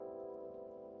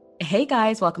Hey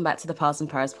guys, welcome back to the Pals and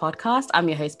Pearls podcast. I'm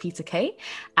your host, Peter Kay,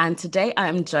 and today I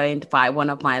am joined by one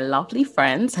of my lovely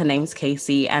friends. Her name's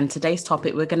Casey, and today's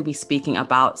topic, we're going to be speaking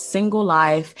about single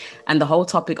life and the whole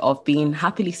topic of being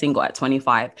happily single at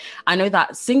 25. I know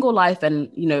that single life and,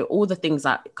 all the things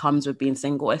that comes with being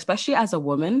single, especially as a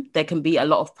woman, there can be a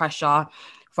lot of pressure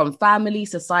from family,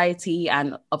 society,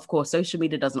 and of course, social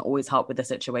media doesn't always help with the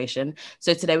situation.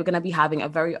 So today we're going to be having a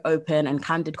very open and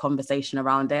candid conversation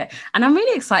around it. And I'm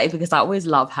really excited because I always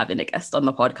love having a guest on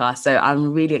the podcast. So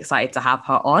I'm really excited to have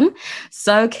her on.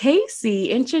 So Casey,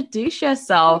 introduce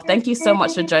yourself. Thank you so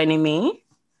much for joining me.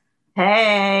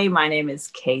 Hey, my name is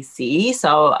Casey.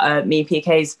 So me and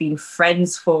PK has been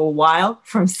friends for a while,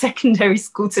 from secondary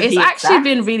school to It's actually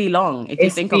been really long, if you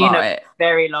think about it.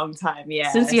 Very long time,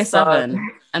 yeah. Since year 7,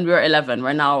 and we were 11.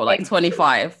 We're now like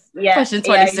 25, pushing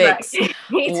 26. Yeah,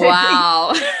 exactly.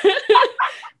 Wow.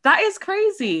 That is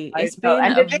crazy. It's been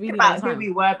and a to think really about long time. who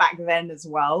we were back then as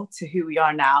well to who we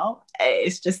are now.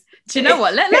 It's just... Do you know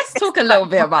what? Let's talk a little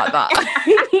bit about that.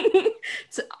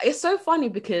 So, it's so funny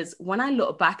because when I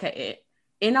look back at it,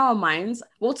 in our minds,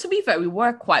 well, to be fair, we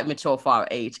were quite mature for our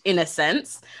age, in a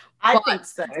sense. I think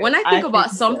so. When I think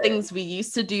about some things we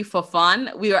used to do for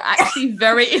fun, we were actually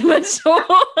very immature.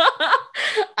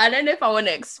 I don't know if I want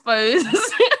to expose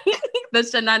the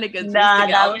shenanigans we used to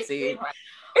get up to.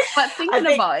 But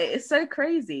thinking about it, it's so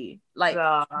crazy. Like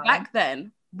back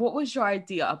then, what was your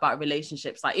idea about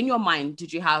relationships? Like in your mind,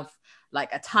 did you have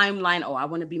like a timeline? Oh, I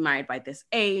want to be married by this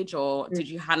age, or did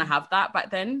you kind of have that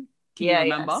back then? Can you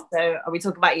remember? Yeah. So are we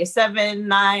talking about year 7,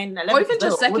 9, 11? Or even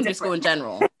just secondary school in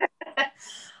general?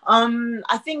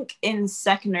 I think in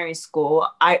secondary school,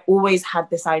 I always had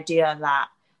this idea that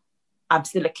I'm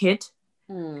still a kid.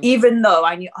 Even though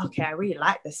I knew, okay, I really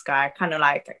like this guy, kind of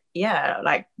like,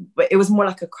 but it was more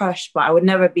like a crush, but I would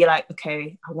never be like,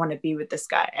 okay, I want to be with this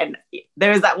guy. And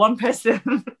there was that one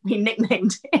person we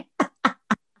nicknamed him.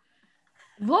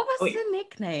 What was the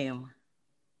nickname?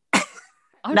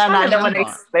 I don't want to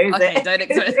expose it. Okay, don't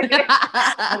expose it.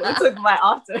 I'll talk about it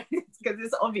after because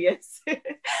it's obvious.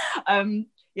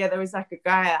 There was like a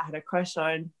guy I had a crush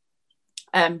on,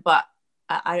 but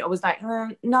I was like,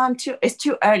 no, it's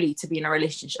too early to be in a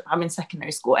relationship. I'm in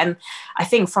secondary school. And I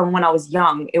think from when I was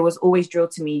young, it was always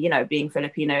drilled to me, being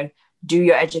Filipino, do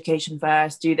your education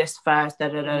first, do this first,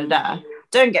 da.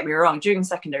 Don't get me wrong, during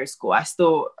secondary school, I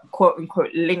still, quote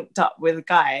unquote, linked up with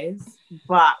guys,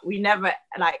 but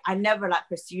I never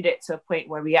pursued it to a point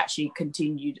where we actually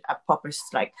continued a proper,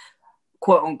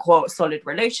 quote unquote, solid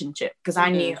relationship, because I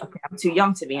knew, okay, I'm too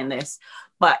young to be in this.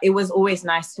 But it was always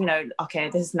nice, okay,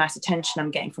 this is nice attention I'm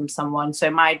getting from someone.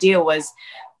 So my idea was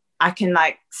I can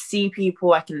see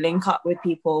people, I can link up with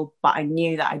people, but I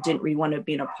knew that I didn't really want to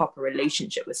be in a proper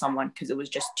relationship with someone because it was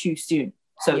just too soon.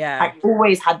 So I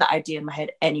always had that idea in my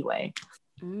head anyway.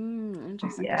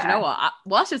 Interesting. Yeah. Do you know what?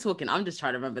 Whilst you're talking, I'm just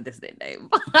trying to remember this nickname.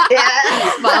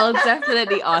 Yeah. But I'll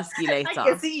definitely ask you later. I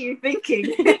can see you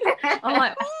thinking. I'm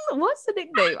like, what's the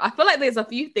nickname? I feel like there's a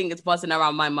few things buzzing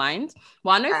around my mind.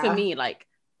 Well, I know for me,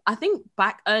 I think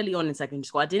back early on in secondary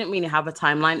school, I didn't really have a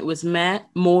timeline. It was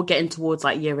more getting towards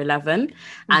year 11.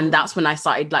 And that's when I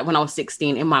started, when I was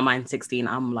 16, in my mind, 16,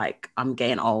 I'm like, I'm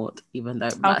getting old, even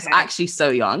though that's actually so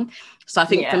young. So I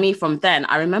think for me from then,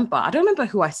 I don't remember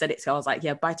who I said it to. I was like,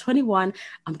 by 21,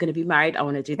 I'm going to be married. I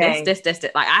want to do this.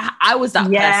 Like I was that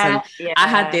person. Yeah. I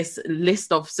had this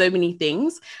list of so many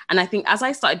things. And I think as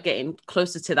I started getting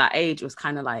closer to that age, it was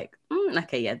kind of like,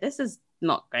 this is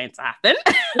not going to happen.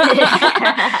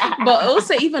 But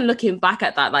also even looking back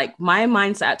at that, my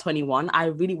mindset at 21, I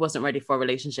really wasn't ready for a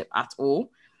relationship at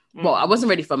all. Well, I wasn't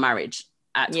ready for marriage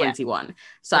at 21.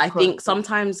 So I think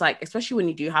sometimes especially when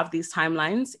you do have these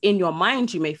timelines in your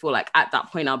mind, you may feel like at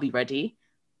that point I'll be ready,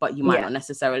 but you might not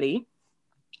necessarily.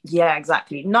 Yeah,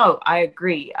 exactly. No, I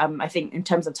agree. I think in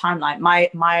terms of timeline,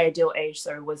 my ideal age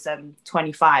was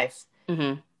 25.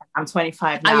 I'm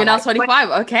 25 now. And you're now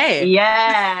 25, okay.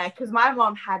 Yeah, because my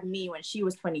mom had me when she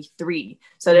was 23.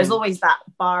 So there's always that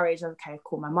bar age of, okay,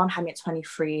 cool, my mom had me at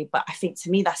 23, but I think to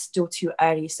me that's still too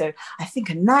early. So I think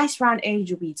a nice round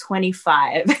age would be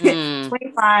 25.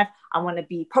 25, I want to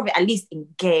be probably at least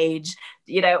engaged,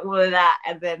 all of that.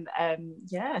 And then,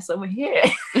 so we're here.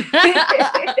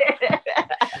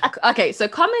 Okay, so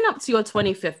coming up to your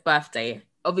 25th birthday,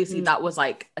 obviously that was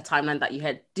a timeline that you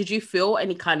had. Did you feel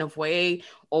any kind of way,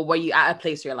 or were you at a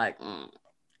place where you're like,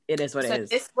 it is what it is?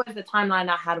 This was the timeline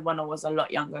I had when I was a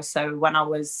lot younger. So when I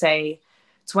was, say,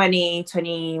 20,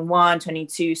 21,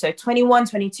 22. So 21,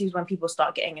 22 is when people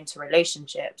start getting into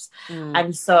relationships.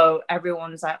 And so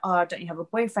everyone's like, oh, don't you have a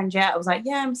boyfriend yet? I was like,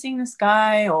 yeah, I'm seeing this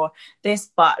guy or this.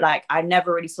 But like, I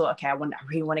never really thought, okay, I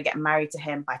really want to get married to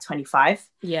him by 25.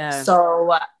 Yeah.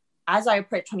 So as I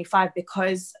approached 25,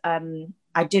 because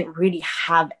I didn't really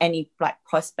have any like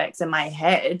prospects in my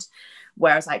head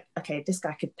where I was like, okay, this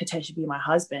guy could potentially be my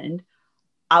husband.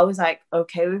 I was like,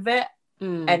 okay with it.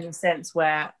 In a sense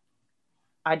where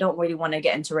I don't really want to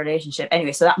get into a relationship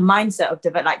anyway. So that mindset of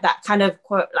like that kind of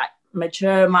quote, like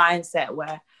mature mindset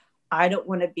where I don't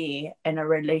want to be in a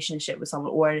relationship with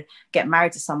someone or get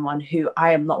married to someone who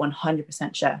I am not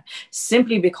 100% sure,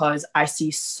 simply because I see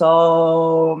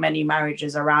so many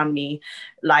marriages around me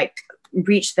like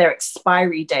reach their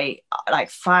expiry date like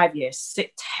 5 years,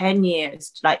 6, 10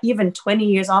 years, like even 20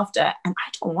 years after, and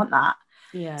I don't want that.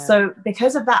 Yeah. So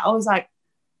because of that, I was like,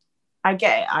 I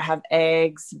get it. I have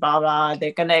eggs, blah, blah.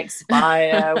 They're going to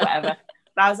expire, whatever.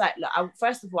 But I was like, look,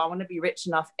 first of all, I want to be rich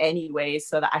enough anyway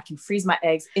so that I can freeze my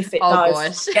eggs if it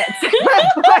does get to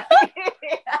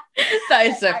That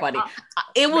is so funny.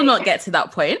 It will not get to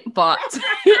that point, but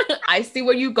I see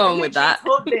where you're going with that. I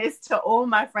told this to all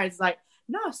my friends, like,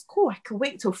 no, it's cool. I can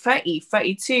wait till 30,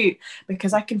 32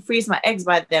 because I can freeze my eggs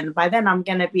by then. By then, I'm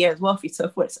going to be as wealthy to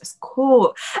afford it. So it's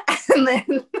cool.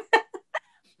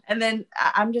 And then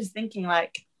I'm just thinking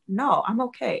like, no, I'm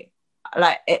okay.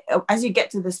 Like as you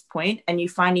get to this point and you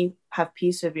finally have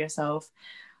peace with yourself,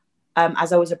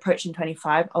 as I was approaching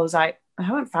 25, I was like, I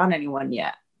haven't found anyone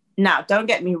yet. Now, don't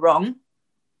get me wrong.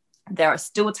 There are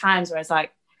still times where it's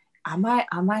like, am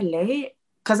I late?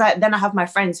 Because then I have my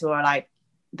friends who are like,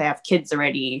 they have kids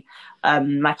already.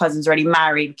 My cousin's already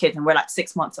married, kids, and we're like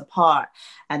 6 months apart.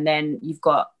 And then you've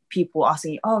got people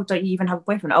asking you, oh, don't you even have a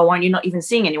boyfriend? Oh, why are you not even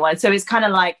seeing anyone? So it's kind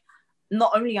of like,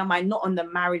 not only am I not on the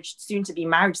soon to be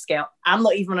marriage scale, I'm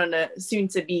not even on a soon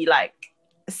to be like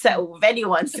settle with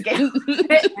anyone scale.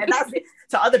 And that's it.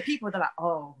 To other people, they're like,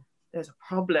 oh, there's a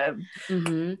problem.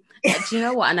 Do you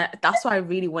know what? And that's why I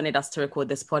really wanted us to record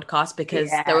this podcast, because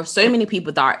there are so many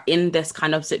people that are in this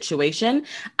kind of situation.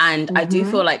 And I do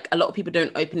feel like a lot of people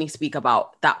don't openly speak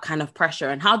about that kind of pressure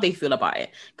and how they feel about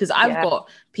it. Because I've got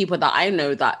people that I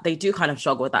know that they do kind of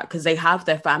struggle with that because they have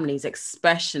their families,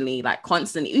 especially like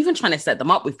constantly, even trying to set them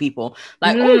up with people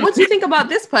like, oh, what do you think about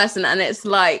this person? And it's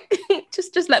like,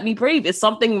 just let me breathe. Is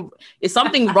something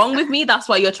wrong with me? That's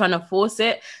why you're trying to force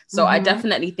it. So I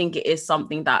definitely think it is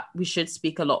something that we should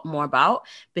speak a lot more about,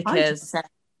 because 100%.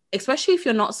 Especially if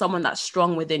you're not someone that's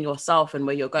strong within yourself and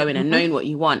where you're going and knowing what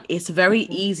you want, it's very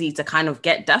easy to kind of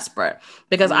get desperate,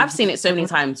 because I've seen it so many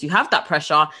times. You have that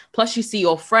pressure, plus you see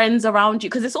your friends around you,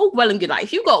 because it's all well and good. Like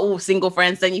if you've got all single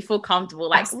friends, then you feel comfortable,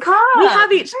 like we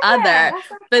have each other.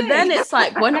 But then it's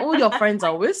like when all your friends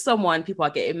are with someone, people are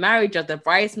getting married, you're the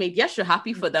bridesmaid. Yes, you're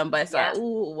happy for them, but it's like,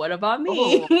 oh, what about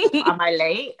me? Am I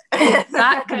late?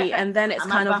 Exactly. And then it's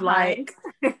kind of like,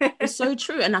 it's so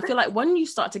true. And I feel like when you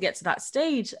start to get to that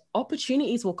stage,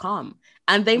 opportunities will come,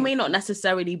 and they may not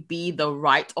necessarily be the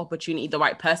right opportunity, the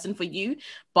right person for you,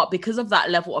 but because of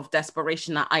that level of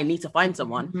desperation that I need to find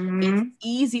someone, it's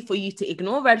easy for you to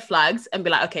ignore red flags and be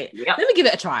like, okay, let me give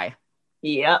it a try.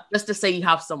 Just to say you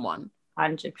have someone.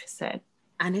 100%.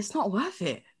 And it's not worth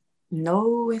it.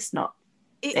 No, it's not.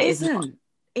 It isn't.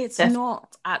 It's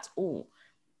not at all.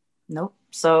 Nope.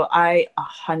 So I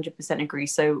 100% agree.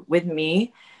 So with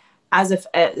me, as of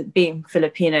being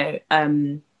Filipino,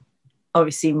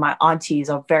 obviously my aunties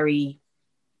are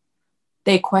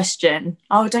they question,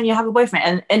 oh, don't you have a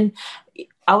boyfriend? And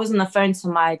I was on the phone to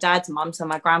my dad's mum, so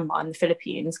my grandma in the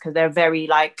Philippines, because they're very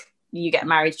like, you get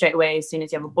married straight away as soon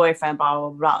as you have a boyfriend, blah, blah,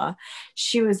 blah.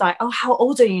 She was like, oh, how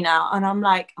old are you now? And I'm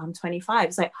like, I'm 25.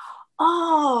 It's like,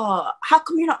 oh, how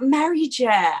come you're not married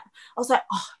yet? I was like,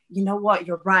 oh, you know what,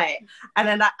 you're right. And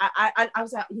then I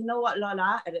was like, you know what,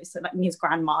 Lola? And it's like me as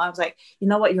grandma. I was like, you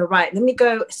know what, you're right. Let me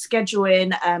go schedule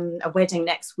in a wedding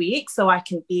next week so I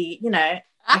can be,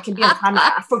 I can be on time.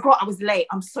 I forgot I was late.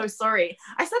 I'm so sorry.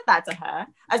 I said that to her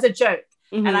as a joke.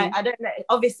 And I don't know,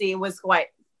 obviously it was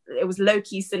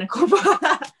low-key cynical,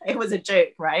 but it was a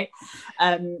joke, right?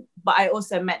 But I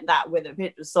also meant that with a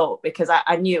pinch of salt, because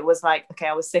I knew it was like, okay,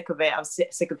 I was sick of it. I was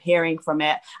sick of hearing from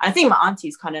it. I think my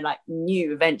aunties kind of like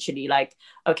knew eventually, like,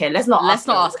 okay, let's not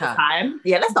ask her. Time.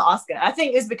 Yeah, let's not ask her. I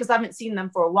think it's because I haven't seen them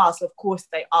for a while, so of course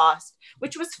they asked,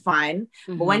 which was fine.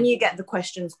 But when you get the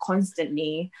questions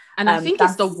constantly, and I think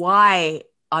it's the why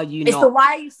are you not? It's the why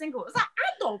are you single? It's like,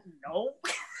 I don't know.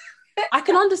 I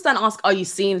can understand are you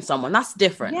seeing someone? That's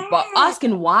different. Yeah. But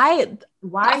asking why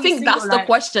I think that's the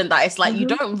question that it's like you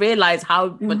don't realize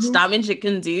how much damage it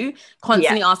can do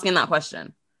constantly asking that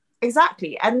question.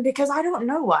 Exactly. And because I don't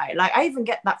know why. Like, I even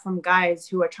get that from guys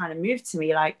who are trying to move to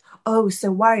me, like, oh,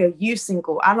 so why are you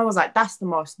single? And I was like, that's the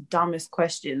most dumbest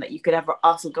question that you could ever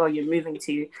ask a girl you're moving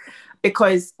to.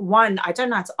 Because one, I don't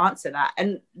know how to answer that.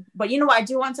 But you know what I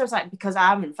do answer? It's like, because I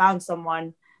haven't found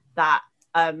someone that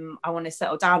I want to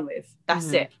settle down with.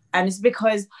 That's it. And it's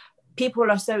because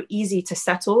people are so easy to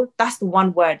settle. That's the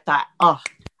one word that,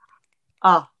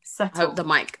 settle. I hope the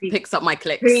mic picks up my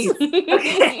clicks.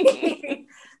 Okay.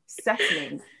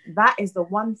 Settling. That is the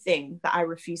one thing that I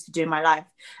refuse to do in my life.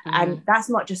 And that's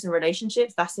not just in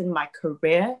relationships, that's in my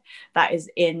career, that is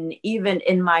even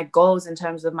in my goals, in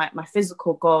terms of my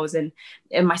physical goals and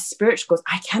in my spiritual goals.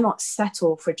 I cannot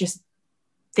settle for just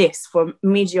this, for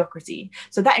mediocrity.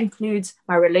 So that includes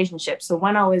my relationships. So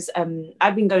when I was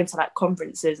I've been going to like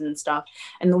conferences and stuff,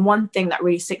 and the one thing that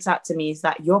really sticks out to me is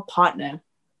that your partner,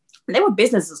 they were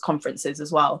businesses conferences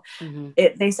as well.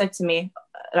 They said to me,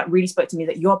 that really spoke to me,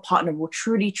 that your partner will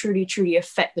truly, truly, truly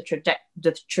affect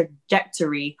the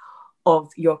trajectory of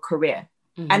your career.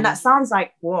 And that sounds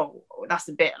like, whoa, that's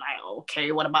a bit like,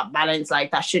 okay, what about balance?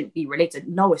 Like, that shouldn't be related.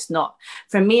 No, it's not.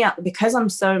 For me, because I'm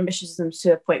so ambitious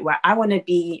to a point where I want to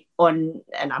be on,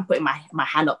 and I'm putting my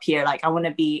hand up here, like I want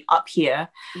to be up here.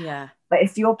 Yeah. But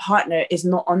if your partner is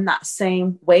not on that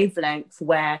same wavelength,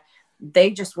 where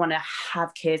they just want to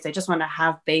have kids, they just want to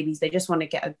have babies, they just want to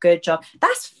get a good job,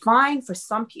 that's fine for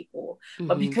some people.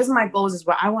 But because my goals is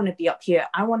where I want to be up here,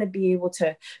 I want to be able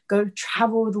to go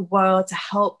travel the world, to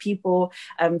help people,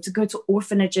 to go to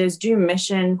orphanages, do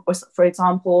mission, or for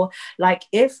example, like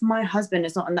if my husband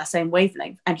is not on that same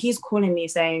wavelength and he's calling me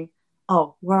saying,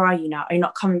 oh, where are you now? Are you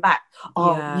not coming back?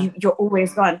 Oh, yeah. You're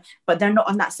always gone. But they're not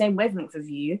on that same wavelength of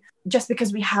you. Just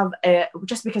because we have a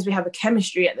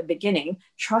chemistry at the beginning,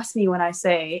 trust me when I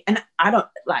say, and I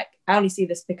only see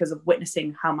this because of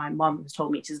witnessing how my mom has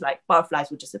told me, she's like, butterflies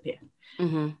will disappear.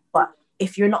 But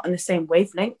if you're not on the same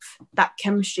wavelength, that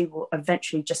chemistry will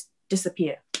eventually just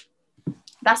disappear.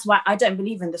 That's why I don't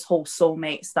believe in this whole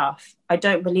soulmate stuff. I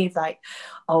don't believe like,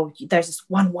 oh, there's this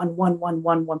one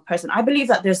person. I believe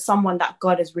that there's someone that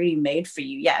God has really made for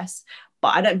you, yes.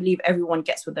 But I don't believe everyone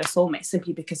gets with their soulmate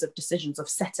simply because of decisions of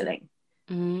settling.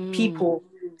 People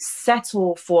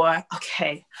settle for,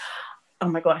 okay, oh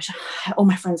my gosh, all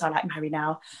my friends are like married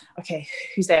now. Okay,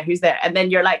 who's there? And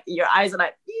then you're like, your eyes are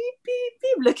like, beep, beep,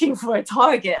 beep, looking for a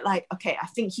target. Like, okay, I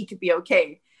think he could be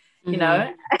okay. You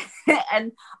know,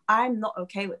 and I'm not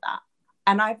okay with that.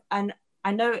 And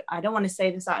I know I don't want to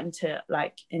say this out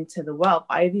into the world,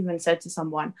 but I've even said to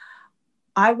someone,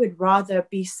 I would rather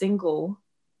be single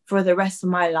for the rest of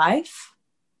my life,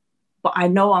 but I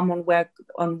know I'm on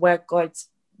where God's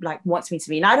like wants me to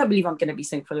be. And I don't believe I'm going to be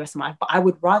single for the rest of my life, but I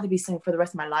would rather be single for the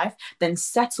rest of my life than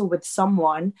settle with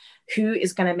someone who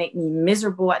is going to make me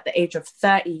miserable at the age of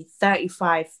 30,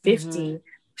 35, 50.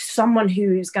 Someone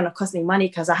who's going to cost me money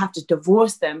because I have to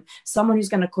divorce them, someone who's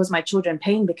going to cause my children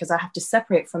pain because I have to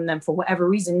separate from them for whatever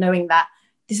reason, knowing that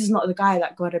this is not the guy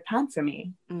that God had planned for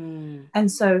me.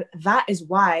 And so that is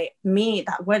why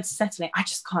that word settling, I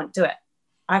just can't do it.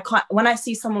 I can't. When I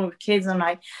see someone with kids,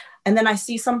 and then I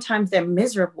see sometimes they're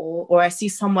miserable, or I see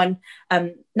someone,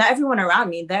 not everyone around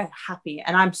me, they're happy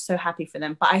and I'm so happy for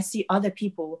them, but I see other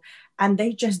people and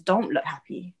they just don't look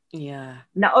happy. Yeah.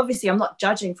 Now, obviously, I'm not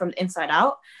judging from the inside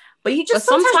out, but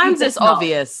sometimes it's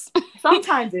obvious.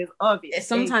 Sometimes it's obvious.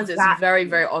 Sometimes it's very,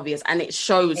 very obvious, and it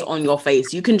shows on your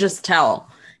face. You can just tell.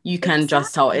 You can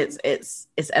just tell. It's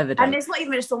evident. And it's not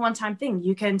even just a one-time thing.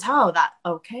 You can tell that,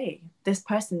 okay, this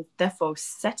person therefore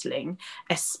settling,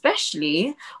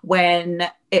 especially when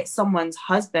it's someone's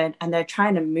husband and they're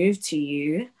trying to move to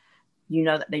you. You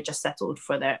know that they just settled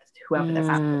for whoever their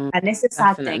family. And it's a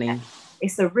sad thing.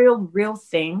 It's a real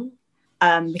thing,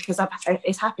 because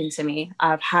it's happened to me.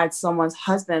 I've had someone's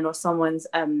husband or someone's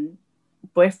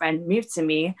boyfriend move to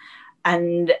me,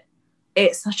 and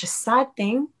it's such a sad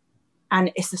thing,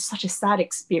 and it's such a sad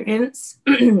experience.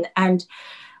 And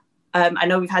I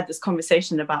know we've had this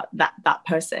conversation about that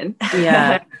person.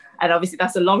 Yeah. And obviously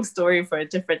that's a long story for a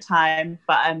different time,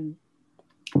 but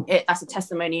that's a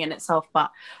testimony in itself.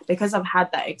 But because I've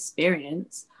had that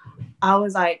experience, I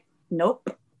was like,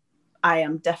 nope. I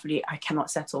cannot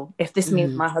settle. If this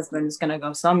means my husband is going to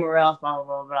go somewhere else, blah,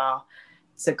 blah, blah,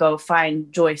 to go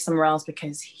find joy somewhere else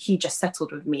because he just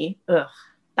settled with me. Ugh,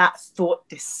 that thought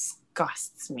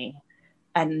disgusts me.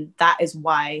 And that is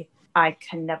why I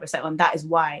can never settle. And that is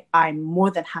why I'm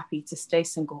more than happy to stay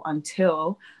single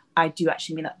until I do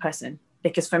actually meet that person.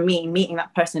 Because for me, meeting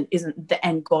that person isn't the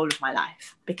end goal of my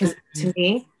life. Because to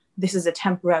me, this is a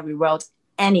temporary world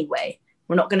anyway.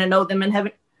 We're not going to know them in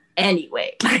heaven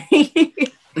anyway.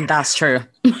 That's true.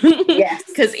 Yes.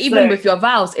 Because even So- with your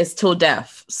vows, it's till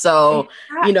death. So,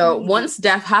 you know, Exactly. once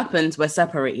death happens, we're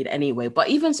separated anyway. But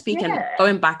even Yeah.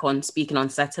 going back on speaking on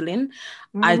settling,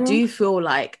 I do feel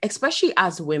like, especially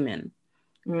as women,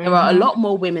 there are a lot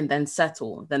more women that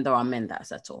settle than there are men that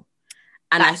settle.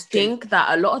 And That's I think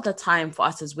that a lot of the time for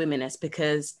us as women is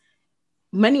because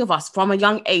many of us from a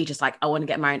young age, it's like, I want to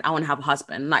get married, I want to have a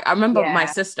husband. Like, I remember my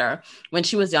sister when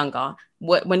she was younger,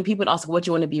 when people ask her, what do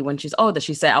you want to be when she's older,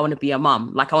 she said, I want to be a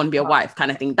mom, like I want to be a wife kind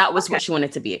of thing. That was what she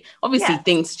wanted to be. Obviously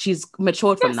things, she's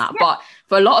matured from that, but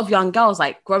for a lot of young girls,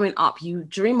 like growing up, you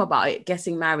dream about it,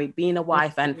 getting married, being a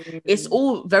wife, and it's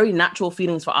all very natural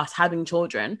feelings for us having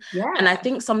children. And I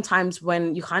think sometimes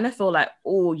when you kind of feel like,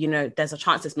 oh, you know, there's a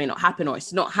chance this may not happen, or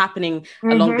it's not happening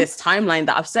along this timeline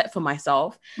that I've set for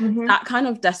myself, that kind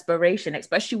of desperation,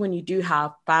 especially when you do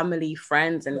have family,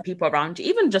 friends, and people around you,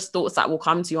 even just thoughts that will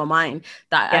come to your mind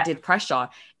that added pressure,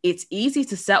 it's easy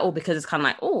to settle because it's kind of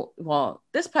like, oh, well,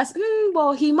 this person,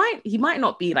 well, he might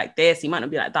not be like this, he might not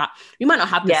be like that, we might not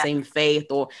have the same faith,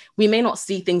 or we may not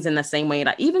see things in the same way.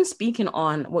 Like, even speaking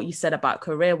on what you said about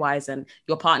career wise and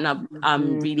your partner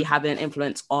really having an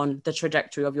influence on the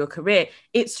trajectory of your career,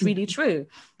 it's really true.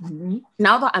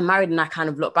 Now that I'm married and I kind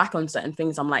of look back on certain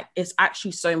things, I'm like, it's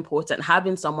actually so important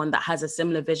having someone that has a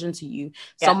similar vision to you,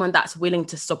 someone that's willing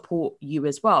to support you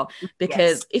as well.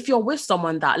 Because if you're with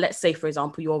someone that, let's say, for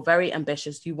example, you're very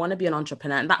ambitious, you want to be an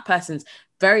entrepreneur, and that person's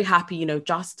very happy, you know,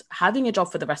 just having a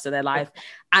job for the rest of their life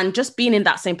and just being in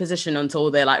that same position until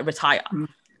they like retire.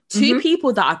 Two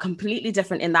people that are completely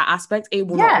different in that aspect, it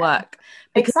will not work.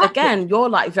 Because again, you're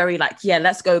like very like, yeah,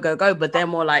 let's go. But they're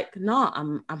more like, no,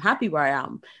 I'm happy where I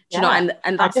am. Do you know?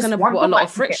 And that's going to put a lot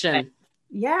of friction.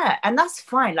 Yeah. And that's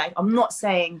fine. Like, I'm not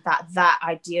saying that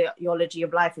ideology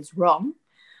of life is wrong.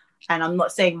 And I'm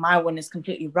not saying my one is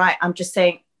completely right. I'm just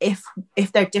saying if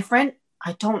they're different,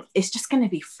 it's just going to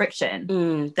be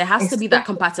friction. There has to be that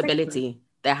compatibility.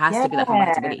 There has to be that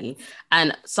compatibility.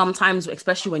 And sometimes,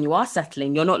 especially when you are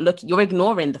settling, you're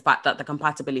ignoring the fact that the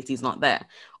compatibility is not there.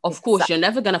 Of course, you're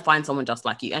never going to find someone just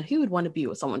like you. And who would want to be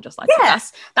with someone just like you?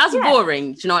 That's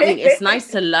boring. Do you know what I mean? It's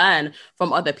nice to learn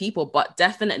from other people, but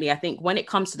definitely I think when it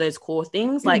comes to those core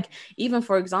things, like even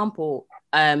for example,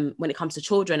 when it comes to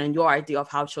children and your idea of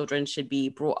how children should be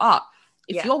brought up,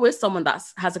 if you're with someone that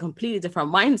has a completely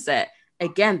different mindset,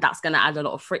 again, that's going to add a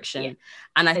lot of friction.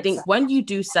 And I think when you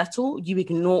do settle, you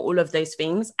ignore all of those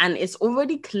things and it's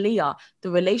already clear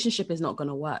the relationship is not going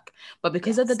to work. But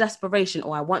because of the desperation,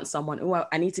 I want someone,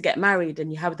 I need to get married,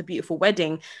 and you have the beautiful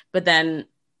wedding. But then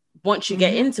once you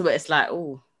get into it, it's like,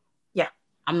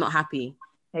 I'm not happy.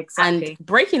 Exactly. And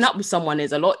breaking up with someone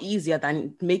is a lot easier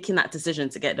than making that decision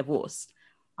to get divorced.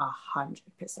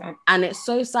 100%. And it's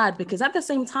so sad because at the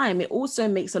same time, it also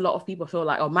makes a lot of people feel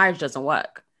like, marriage doesn't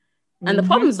work. And the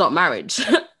problem is not marriage.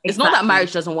 It's not that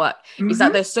marriage doesn't work. It's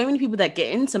that there's so many people that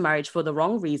get into marriage for the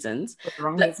wrong reasons.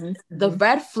 The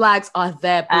red flags are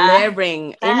there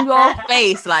blaring in your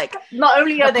face. Like, not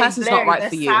only are they person's blaring, not right they're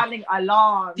for you. sounding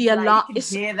alarms. The alarm, you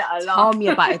can hear the alarm. Tell me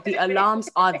about it. The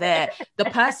alarms are there. The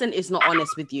person is not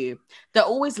honest with you. They're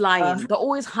always lying. They're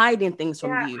always hiding things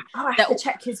from you. I have to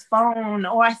check his phone,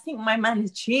 or I think my man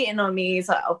is cheating on me. It's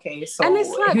like, okay, so and it's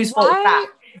like, whose fault is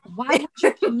that? Why would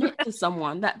you commit to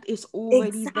someone that is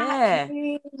already there?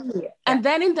 And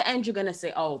then in the end, you're going to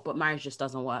say, but marriage just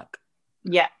doesn't work.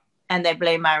 Yeah. And they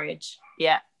blame marriage.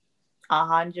 Yeah.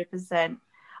 100%.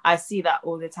 I see that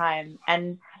all the time.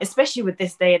 And especially with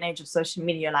this day and age of social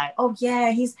media, like, oh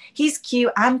yeah, he's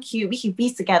cute, I'm cute, we can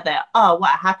be together. Oh,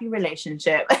 what a happy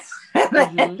relationship.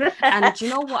 And do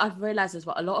you know what I've realized is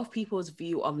what a lot of people's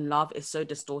view of love is so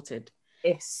distorted.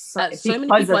 So many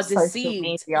people are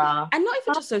deceived, and not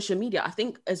even just social media. I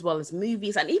think as well as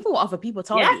movies and even what other people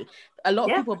tell you. A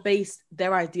lot of people base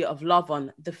their idea of love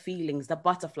on the feelings, the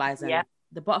butterflies, and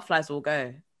the butterflies will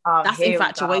go. That's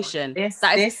infatuation.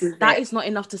 That is not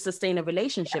enough to sustain a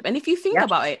relationship. And if you think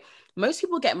about it, most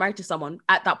people get married to someone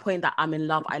at that point that I'm in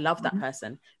love. I love that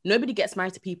person. Nobody gets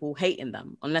married to people hating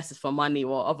them unless it's for money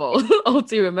or other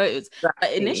ulterior motives. Exactly.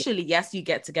 But initially, yes, you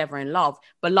get together in love,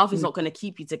 but love is not going to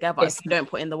keep you together if you don't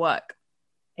put in the work.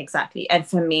 Exactly. And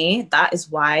for me, that is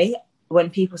why when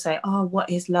people say, oh, what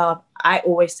is love? I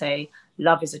always say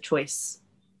love is a choice.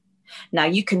 Now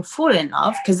you can fall in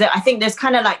love because I think there's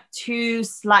kind of like two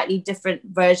slightly different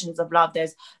versions of love.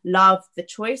 There's love, the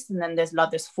choice, and then there's love,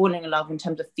 there's falling in love in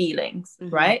terms of feelings,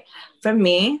 right? For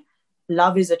me,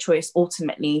 love is a choice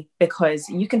ultimately because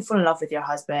you can fall in love with your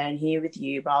husband, he with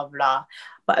you, blah, blah.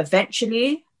 But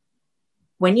eventually,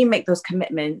 when you make those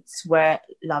commitments where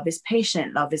love is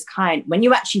patient, love is kind, when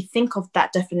you actually think of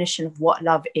that definition of what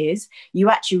love is, you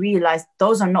actually realize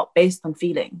those are not based on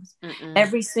feelings. Mm-mm.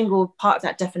 Every single part of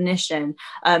that definition,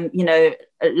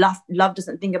 love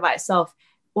doesn't think about itself.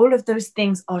 All of those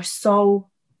things are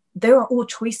they are all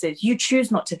choices. You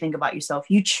choose not to think about yourself.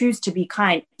 You choose to be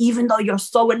kind, even though you're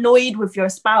so annoyed with your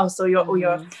spouse or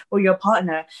your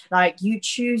partner. Like, you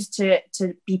choose to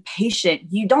be patient.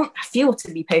 You don't feel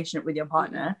to be patient with your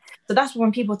partner. So that's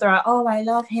when people throw out, oh, I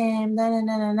love him, nah, nah,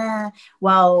 nah, nah, nah.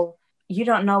 Well, you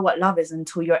don't know what love is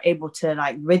until you're able to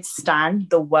like withstand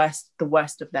the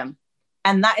worst of them.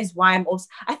 And that is why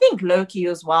I think low-key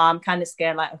as well, I'm kind of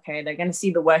scared, like, okay, they're going to see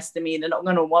the worst of me. They're not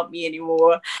going to want me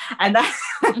anymore. And I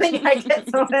think I get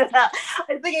some of that.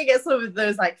 I think I get some of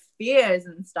those like fears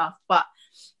and stuff. But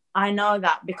I know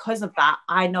that because of that,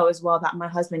 I know as well that my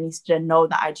husband needs to know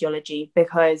that ideology,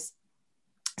 because,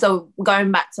 so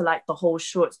going back to like the whole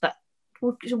shorts that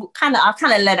I kind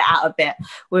of let it out a bit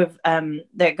with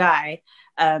the guy,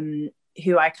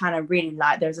 who I kind of really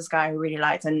liked. There's this guy who really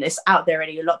liked, and it's out there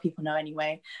already. A lot of people know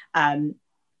anyway.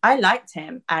 I liked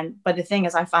him, but the thing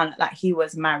is, I found that he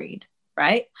was married,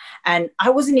 right? And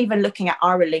I wasn't even looking at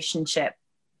our relationship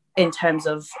in terms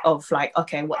of like,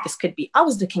 okay, what this could be. I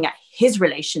was looking at his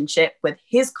relationship with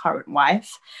his current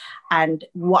wife and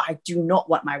what I do not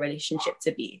want my relationship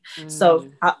to be. So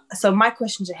my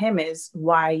question to him is,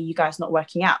 why are you guys not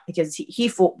working out? Because he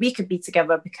thought we could be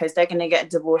together because they're going to get a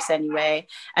divorce anyway.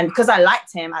 And because I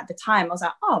liked him at the time, I was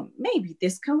like, oh, maybe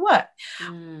this can work.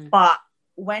 But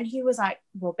when he was like,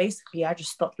 well, basically, I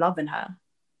just stopped loving her.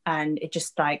 And it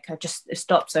just it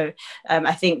stopped. So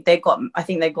I think they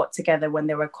got together when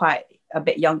they were quite a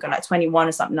bit younger, like 21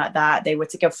 or something like that. They were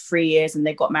together for 3 years and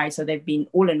they got married. So they've been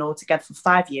all in all together for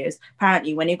 5 years.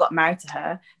 Apparently, when he got married to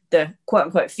her, the quote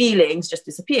unquote feelings just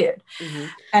disappeared.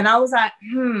 And I was like,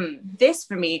 this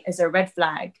for me is a red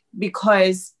flag,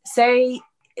 because say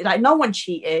like no one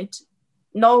cheated.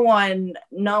 No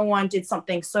one did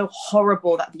something so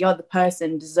horrible that the other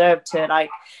person deserved to like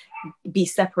be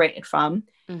separated from.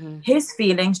 His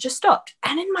feelings just stopped.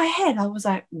 And in my head, I was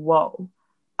like, whoa,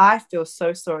 I feel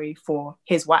so sorry for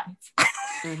his wife.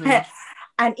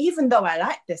 And even though I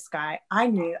liked this guy, I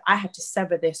knew I had to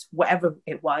sever this, whatever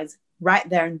it was, right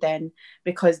there and then,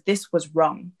 because this was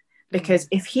wrong. Because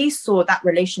if he saw that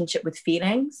relationship with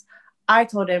feelings, I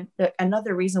told him, look,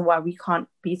 another reason why we can't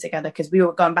be together, because we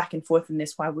were going back and forth on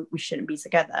this, why we shouldn't be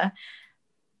together,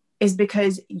 is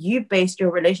because you based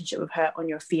your relationship with her on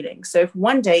your feelings. So if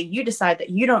one day you decide that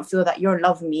you don't feel that you're in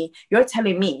love with me, you're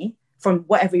telling me from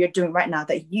whatever you're doing right now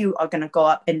that you are going to go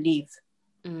up and leave.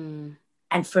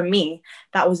 And for me,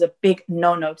 that was a big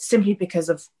no-no, simply because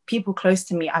of people close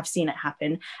to me. I've seen it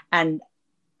happen. And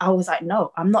I was like,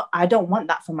 no, I don't want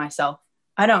that for myself.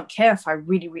 I don't care if I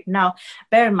really now,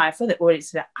 bear in mind for the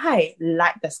audience that I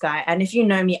like this guy. And if you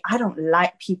know me, I don't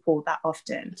like people that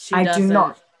often. I do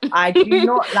not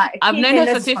like. I've known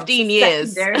her for 15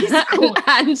 years,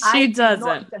 and she doesn't.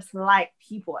 Not just like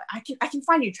people. I can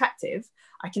find you attractive.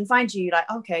 I can find you like,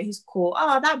 okay, he's cool.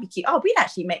 Oh, that'd be cute. Oh, we'd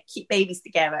actually keep babies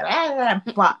together.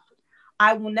 But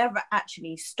I will never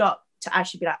actually stop to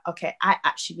actually be like, okay, I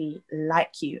actually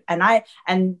like you.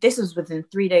 And this was within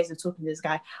 3 days of talking to this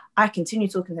guy. I continue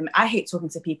talking to him. I hate talking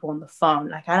to people on the phone.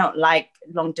 Like, I don't like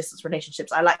long distance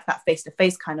relationships. I like that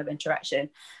face-to-face kind of interaction.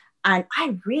 And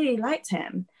I really liked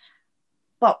him.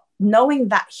 But knowing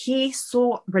that he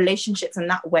saw relationships in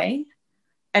that way,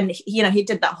 and he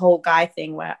did that whole guy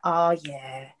thing where, oh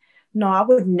yeah, no, I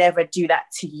would never do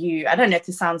that to you. I don't know if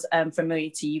this sounds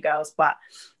familiar to you girls, but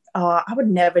I would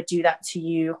never do that to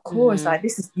you. Of course, like,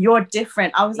 you're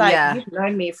different. I was like, You've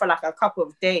known me for like a couple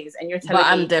of days and you're telling me.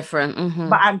 But I'm different.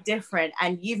 But I'm different.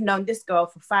 And you've known this girl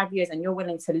for 5 years and you're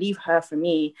willing to leave her for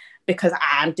me because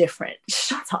I'm different.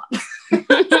 Shut up.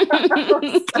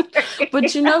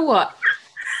 But you know what?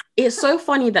 It's so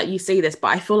funny that you say this, but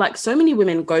I feel like so many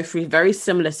women go through very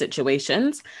similar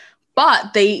situations,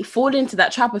 but they fall into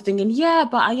that trap of thinking, yeah,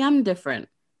 but I am different.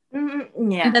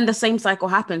 And then the same cycle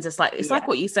happens. It's like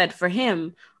what you said. For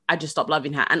him, I just stopped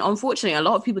loving her. And unfortunately, a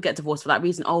lot of people get divorced for that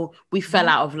reason. Oh, we fell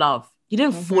out of love. You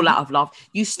didn't fall out of love.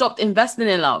 You stopped investing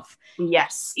in love.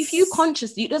 Yes. If you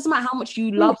consciously, it doesn't matter how much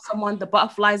you love someone, the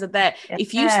butterflies are there.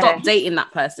 If you stop dating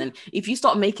that person, if you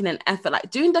stop making an effort, like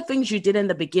doing the things you did in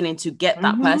the beginning to get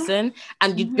that person,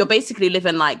 and you're basically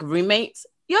living like roommates,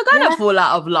 you're gonna fall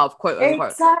out of love, quote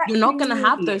unquote. Exactly. You're not gonna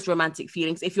have those romantic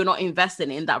feelings if you're not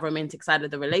investing in that romantic side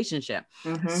of the relationship.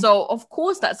 So of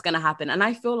course that's gonna happen. And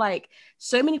I feel like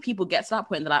so many people get to that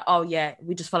point and they're like, oh yeah,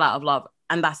 we just fell out of love,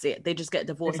 and that's it. They just get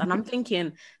divorced. And I'm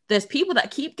thinking, there's people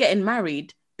that keep getting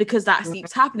married because that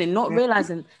keeps happening, not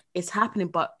realizing it's happening,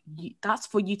 but that's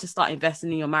for you to start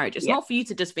investing in your marriage. It's not for you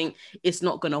to just think it's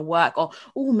not going to work, or,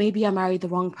 oh, maybe I married the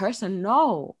wrong person.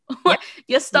 No,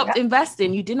 you stopped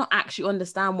investing. You did not actually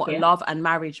understand what love and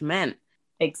marriage meant.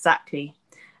 Exactly.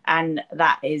 And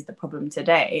that is the problem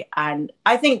today. And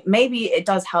I think maybe it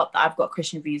does help that I've got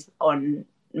Christian views on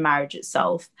marriage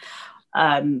itself. But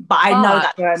I know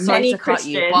that there are many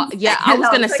Christians. But yeah, I was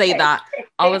going to say that.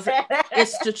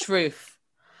 It's the truth.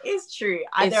 It's true.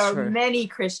 There are many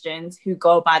Christians who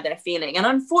go by their feeling. And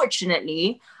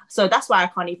unfortunately, so that's why I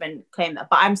can't even claim that.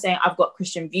 But I'm saying I've got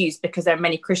Christian views because there are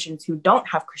many Christians who don't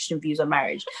have Christian views on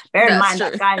marriage. Bear in mind,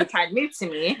 that guy who tried to move to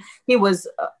me, he was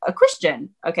a Christian,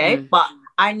 okay? But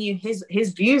I knew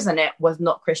his views on it was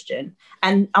not Christian.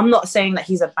 And I'm not saying that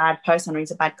he's a bad person or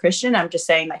he's a bad Christian. I'm just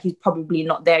saying that he's probably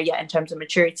not there yet in terms of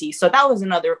maturity. So that was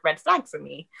another red flag for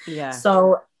me. Yeah.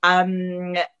 So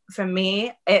for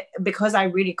me, because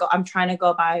I'm trying to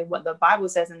go by what the Bible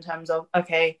says in terms of,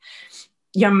 okay,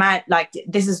 you're mad, like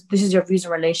this is your views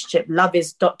on relationship, love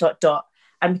is ...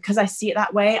 And because I see it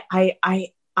that way,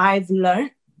 I've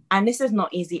learned, and this is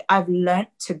not easy, I've learned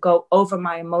to go over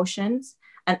my emotions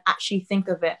and actually think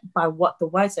of it by what the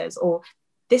word says, or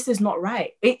this is not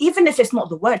right. Even if it's not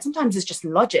the word, sometimes it's just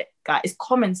logic, guys. It's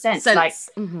common sense. Like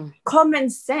common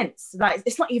sense. Like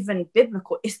it's not even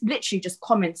biblical. It's literally just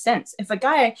common sense. If a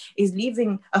guy is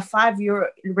leaving a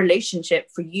 5-year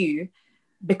relationship for you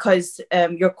because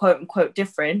you're quote unquote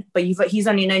different, but he's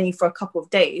only known you for a couple of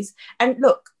days. And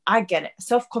look, I get it.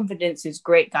 Self-confidence is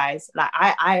great, guys. Like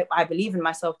I believe in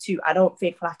myself too. I don't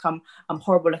think like I'm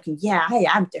horrible looking. Yeah, I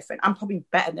am different. I'm probably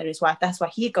better than his wife. That's why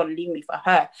he's gonna leave me for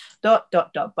her. ... But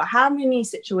how many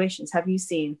situations have you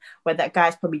seen where that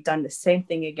guy's probably done the same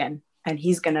thing again, and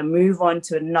he's gonna move on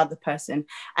to another person?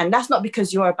 And that's not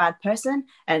because you're a bad person,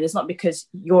 and it's not because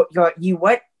you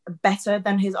weren't better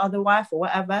than his other wife or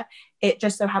whatever. It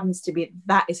just so happens to be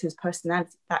that is his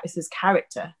personality, that is his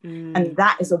character. And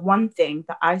that is the one thing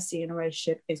that I see in a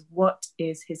relationship, is what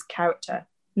is his character.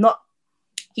 Not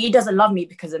he doesn't love me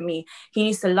because of me, he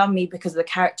needs to love me because of the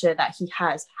character that he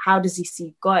has. How does he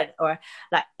see God? Or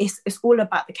like it's all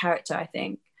about the character, I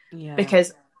think.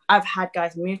 Because I've had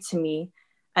guys move to me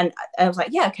and I was like,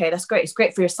 yeah, okay, that's great, it's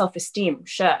great for your self-esteem,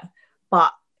 sure,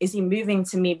 but is he moving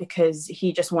to me because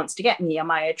he just wants to get me?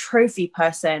 Am I a trophy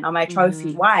person? Am I a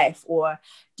trophy wife? Or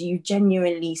do you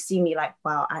genuinely see me like,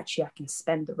 wow, actually I can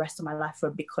spend the rest of my life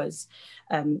with, because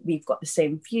we've got the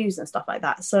same views and stuff like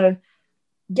that. So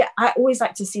yeah, I always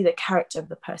like to see the character of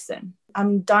the person.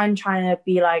 I'm done trying to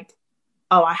be like,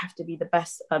 oh, I have to be the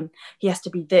best. He has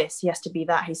to be this, he has to be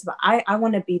that. I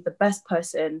want to be the best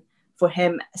person for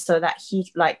him, so that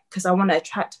he because I want to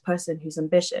attract a person who's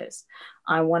ambitious.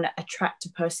 I want to attract a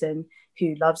person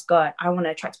who loves God. I want to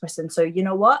attract a person. So you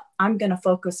know what? I'm going to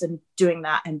focus on doing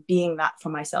that and being that for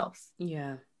myself.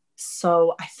 Yeah.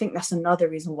 So I think that's another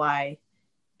reason why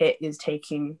it is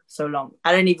taking so long.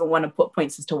 I don't even want to put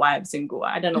points as to why I'm single.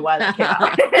 I don't know why that came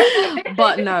out.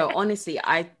 But no, honestly,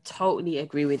 I totally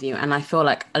agree with you. And I feel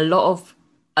like a lot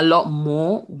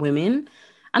more women,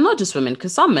 and not just women,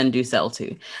 because some men do sell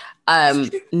too,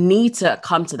 need to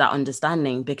come to that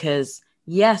understanding. Because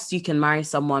yes, you can marry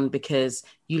someone because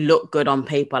you look good on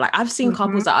paper. Like I've seen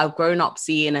couples that I've grown up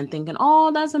seeing and thinking,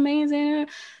 oh, that's amazing.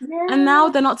 Yeah. And now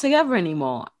they're not together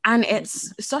anymore. And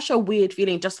it's such a weird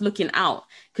feeling just looking out.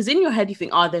 Because in your head, you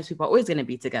think, oh, those people are always going to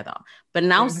be together. But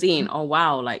now seeing, oh,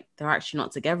 wow, like they're actually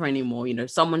not together anymore. You know,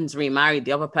 someone's remarried,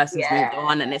 the other person's moved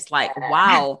on. And it's like,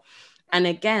 wow. And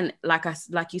again, like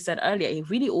you said earlier, it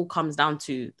really all comes down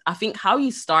to, I think, how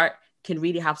you start can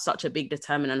really have such a big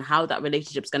determinant on how that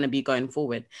relationship's going to be going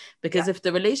forward. Because if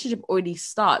the relationship already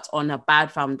starts on a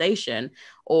bad foundation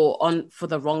or on for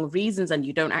the wrong reasons, and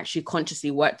you don't actually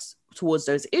consciously work towards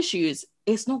those issues,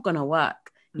 it's not going to work.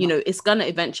 You know, it's going to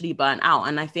eventually burn out.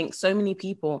 And I think so many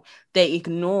people, they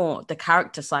ignore the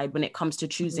character side when it comes to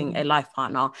choosing a life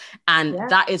partner. And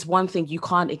that is one thing you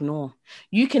can't ignore.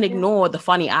 You can ignore the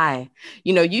funny eye,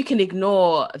 you know, you can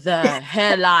ignore the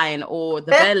hairline or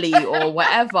the belly or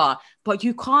whatever, but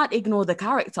you can't ignore the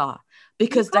character.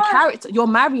 Because the character, you're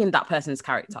marrying that person's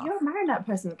character. You're marrying that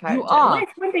person's character. You are.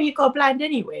 One day you go blind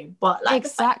anyway. But like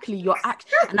exactly, you're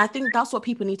and I think that's what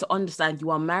people need to understand.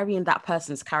 You are marrying that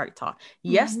person's character.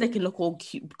 Yes, they can look all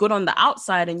cute, good on the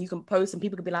outside, and you can post, and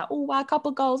people can be like, "Oh, wow,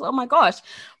 couple goals! Oh my gosh!"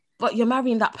 but you're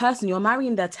marrying that person, you're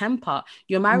marrying their temper,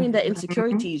 you're marrying their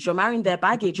insecurities, you're marrying their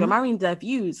baggage, you're marrying their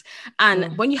views.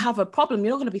 And when you have a problem,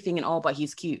 you're not going to be thinking, oh, but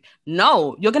he's cute.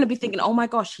 No, you're going to be thinking, oh my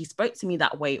gosh, he spoke to me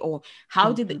that way, or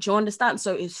how do you understand?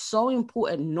 So it's so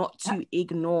important not to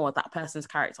ignore that person's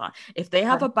character. If they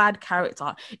have a bad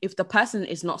character, if the person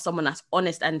is not someone that's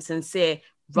honest and sincere,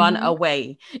 run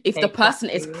away. If the person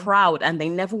is proud and they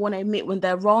never want to admit when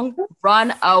they're wrong,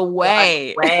 run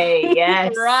away.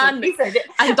 Yes. Run.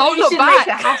 And don't look back.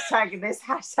 Make a hashtag this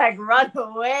hashtag run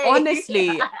away.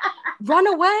 Honestly, run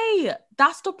away.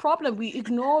 That's the problem. We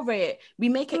ignore it. We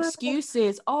make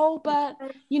excuses. Oh, but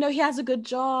he has a good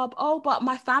job. Oh, but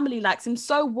my family likes him.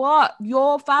 So what?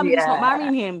 Your family's not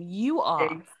marrying him. You are.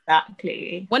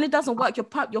 Exactly. When it doesn't work,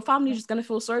 your family is just going to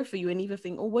feel sorry for you and even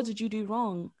think, oh, what did you do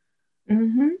wrong?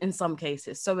 In some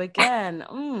cases. So again,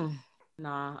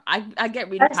 I get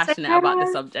really passionate about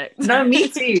the subject. No, me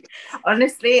too.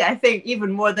 Honestly, I think even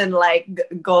more than like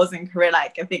goals and career,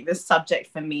 like I think this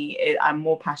subject for me, I'm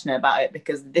more passionate about it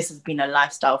because this has been a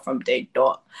lifestyle from day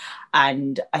dot,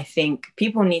 and I think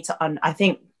people need to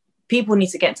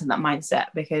get into that mindset,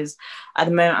 because at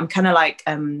the moment I'm kind of like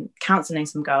counseling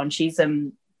some girl, and she's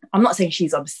I'm not saying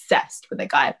she's obsessed with a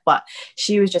guy, but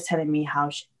she was just telling me how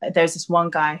there's this one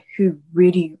guy who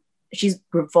really, she's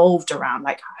revolved around,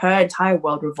 like her entire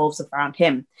world revolves around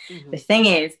him. The thing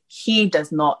is, he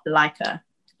does not like her.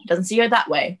 He doesn't see her that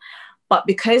way. But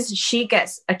because she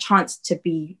gets a chance to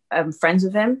be friends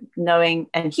with him,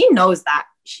 and he knows that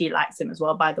she likes him as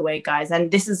well, by the way, guys.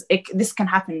 And this can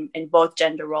happen in both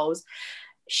gender roles.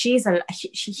 He's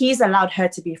allowed her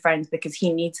to be friends because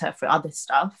he needs her for other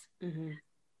stuff.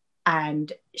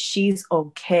 And she's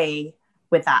okay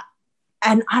with that.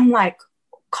 And I'm like,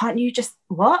 can't you just,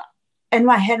 what? In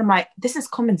my head, I'm like, this is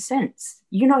common sense.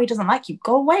 He doesn't like you.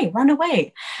 Go away, run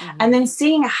away. And then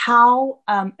seeing how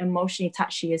emotionally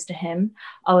attached she is to him,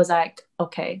 I was like,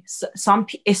 okay, so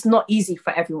it's not easy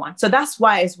for everyone. So that's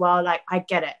why as well, like, I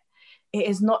get it. It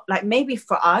is not like, maybe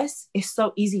for us, it's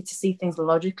so easy to see things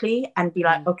logically and be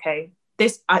like, okay,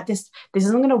 this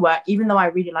isn't going to work. Even though I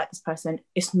really like this person,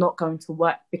 it's not going to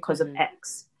work because of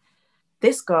X.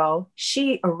 This girl,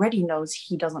 she already knows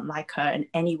he doesn't like her in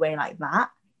any way like that.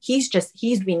 He's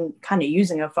been kind of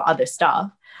using her for other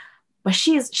stuff, but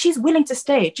she's willing to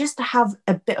stay just to have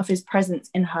a bit of his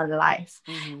presence in her life.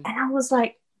 And I was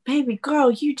like, baby girl,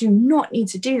 you do not need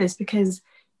to do this because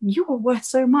you are worth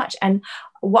so much. And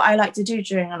what I like to do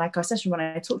during like our session, when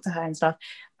I talk to her and stuff,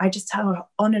 I just tell her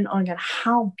on and on again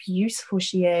how beautiful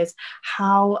she is,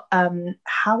 how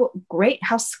great,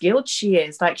 how skilled she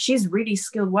is. Like, she's really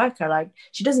skilled worker. Like,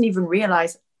 she doesn't even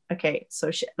realize, okay, so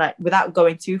she, like, without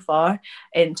going too far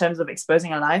in terms of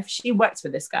exposing her life, she works for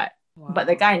this guy. Wow. But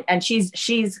the guy, and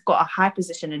she's got a high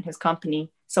position in his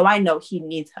company, so I know he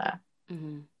needs her.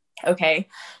 Okay,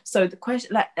 so the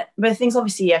question, like, but the thing's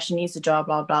obviously, she needs a job,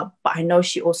 blah blah, but I know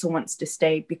she also wants to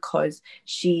stay because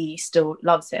she still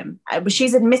loves him, but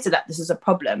she's admitted that this is a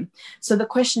problem. So the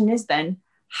question is then,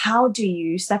 how do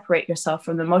you separate yourself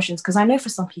from the emotions? Because I know for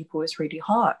some people it's really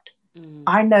hard.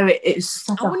 I know it is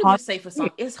such a hard. I wouldn't say for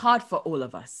some, it's hard for all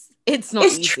of us. It's not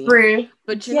easy. True.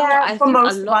 But you know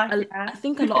what? I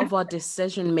think a lot of our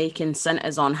decision making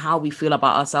centers on how we feel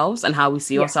about ourselves and how we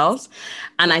see ourselves.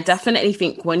 And I definitely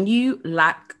think when you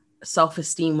lack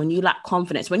self-esteem, when you lack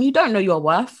confidence, when you don't know your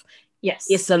worth,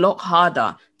 it's a lot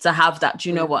harder to have that, do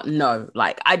you know what? No,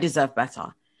 like, I deserve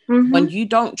better. When you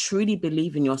don't truly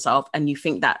believe in yourself and you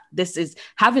think that this is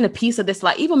having a piece of this,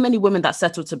 like even many women that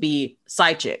settle to be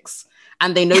side chicks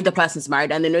and they know the person's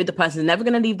married and they know the person's never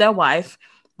going to leave their wife,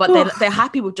 but they're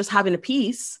happy with just having a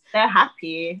piece. They're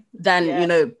happy.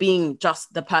 Than, being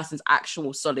just the person's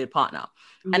actual solid partner.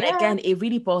 And again, it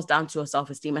really boils down to your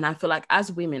self-esteem. And I feel like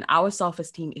as women, our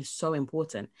self-esteem is so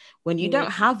important. When you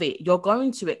don't have it, you're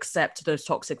going to accept those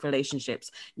toxic relationships.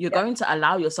 You're going to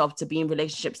allow yourself to be in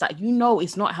relationships that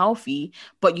is not healthy,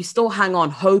 but you still hang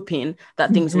on hoping that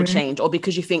things will change, or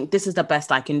because you think this is the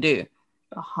best I can do.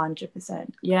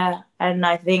 100%. Yeah. And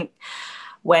I think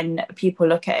when people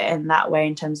look at it in that way,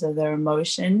 in terms of their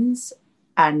emotions,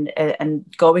 and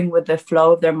going with the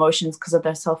flow of their emotions because of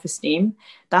their self-esteem,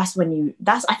 I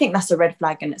think that's a red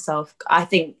flag in itself. I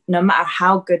think no matter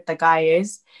how good the guy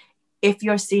is, if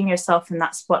you're seeing yourself in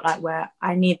that spotlight where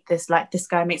I need this, like, this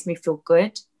guy makes me feel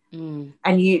good, and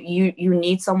you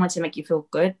need someone to make you feel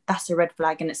good, that's a red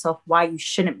flag in itself why you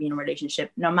shouldn't be in a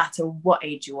relationship, no matter what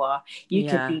age you are. You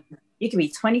could be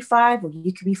 25 or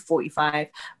you could be 45,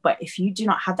 but if you do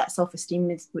not have that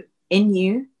self-esteem in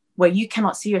you, where you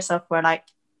cannot see yourself, where like,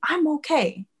 I'm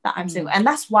okay that I'm single. And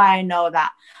that's why I know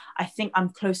that I think I'm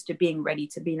close to being ready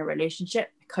to be in a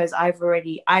relationship, because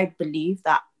I believe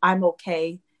that I'm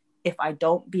okay if I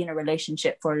don't be in a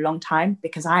relationship for a long time,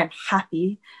 because I am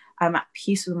happy, I'm at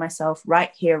peace with myself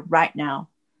right here, right now.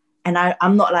 And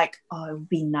I'm not like, oh, it would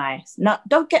be nice. No,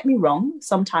 don't get me wrong.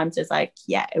 Sometimes it's like,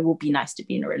 yeah, it will be nice to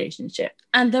be in a relationship.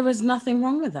 And there is nothing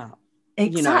wrong with that.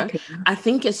 Exactly. You know, I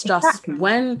think it's just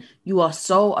when you are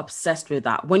so obsessed with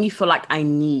that, when you feel like I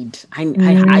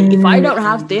if I don't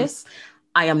have this,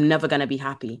 I am never going to be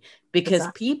happy. Because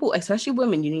people, especially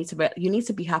women, you need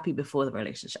to be happy before the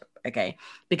relationship. Okay.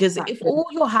 Because if all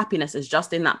your happiness is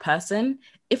just in that person,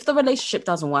 if the relationship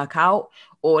doesn't work out,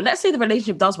 or let's say the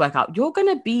relationship does work out, you're going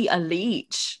to be a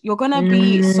leech. You're going to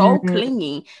be so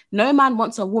clingy. No man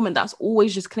wants a woman that's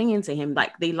always just clinging to him.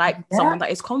 Like they like someone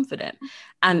that is confident.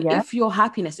 And if your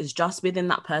happiness is just within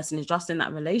that person, is just in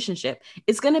that relationship,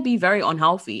 it's going to be very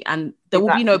unhealthy, and there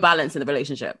will be no balance in the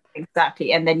relationship.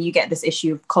 Exactly. And then you get this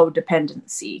issue of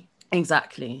codependency.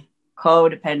 Exactly.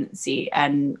 Codependency,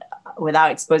 and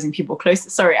without exposing people close.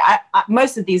 Sorry, I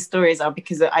most of these stories are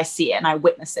because I see it and I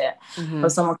witness it. Or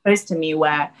someone close to me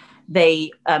where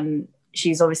they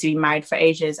she's obviously been married for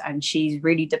ages, and she's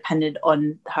really depended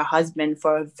on her husband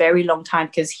for a very long time,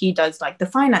 because he does like the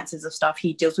finances of stuff,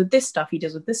 he deals with this stuff,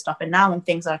 and now when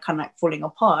things are kind of like falling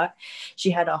apart,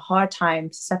 she had a hard time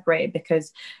to separate,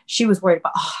 because she was worried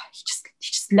about, oh, he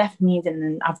just left me, and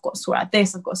then I've got to sort out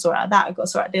this, I've got to sort out that, I've got to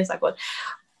sort out this,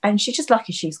 and she's just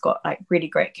lucky she's got like really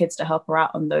great kids to help her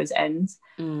out on those ends.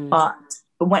 But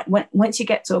once you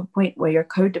get to a point where you're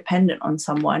codependent on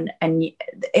someone, and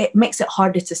it makes it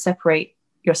harder to separate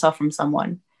yourself from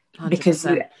someone, 100%. Because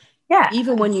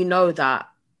even when you know that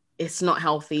it's not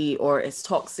healthy, or it's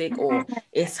toxic, or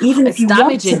it's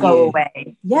damaging you. Go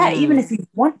away. Even if you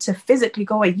want to physically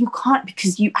go away, you can't,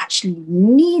 because you actually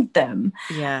need them.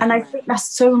 And I think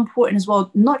that's so important as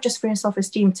well, not just for your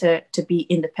self-esteem to be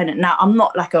independent. Now, I'm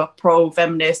not like a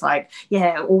pro-feminist, like,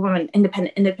 all women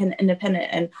independent,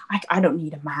 and I don't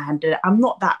need a man. I'm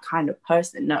not that kind of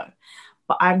person, no.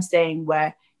 But I'm saying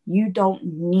where you don't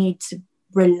need to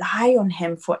rely on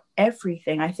him for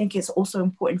everything. I think it's also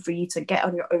important for you to get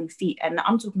on your own feet. And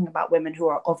I'm talking about women who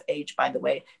are of age, by the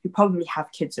way, who probably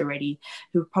have kids already,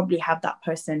 who probably have that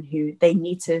person who they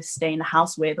need to stay in the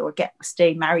house with or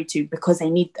stay married to because they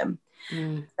need them.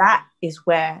 That is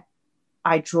where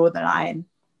I draw the line.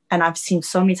 And I've seen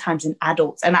so many times in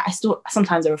adults, and I still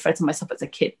sometimes I refer to myself as a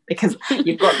kid, because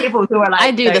you've got people who are like,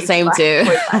 I do the same too.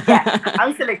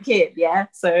 I'm still a kid,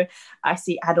 So I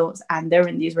see adults and they're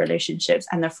in these relationships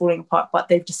and they're falling apart, but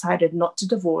they've decided not to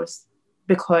divorce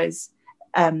because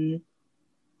or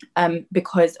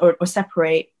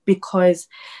separate, because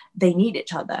they need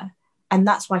each other. And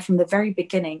that's why from the very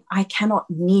beginning, I cannot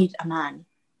need a man.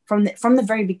 From the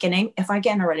very beginning, if I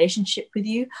get in a relationship with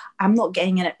you, I'm not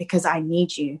getting in it because I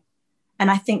need you.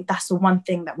 And I think that's the one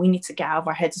thing that we need to get out of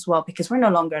our heads as well, because we're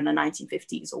no longer in the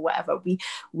 1950s or whatever.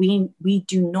 We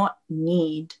do not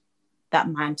need that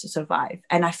man to survive.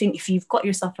 And I think if you've got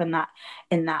yourself in that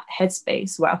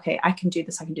headspace where, okay, I can do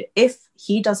this, I can do it. If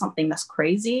he does something that's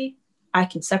crazy, I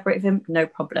can separate him, no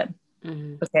problem.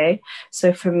 Okay.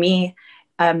 So for me,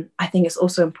 I think it's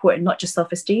also important, not just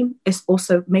self-esteem, it's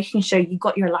also making sure you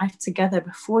got your life together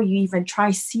before you even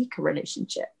try seek a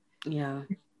relationship. Yeah.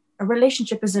 A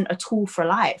relationship isn't a tool for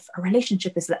life. A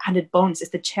relationship is the added bonus.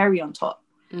 It's the cherry on top.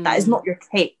 That is not your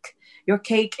cake. Your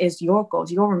cake is your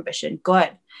goals, your ambition, good.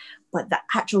 But the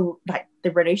actual, like the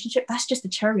relationship, that's just the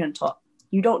cherry on top.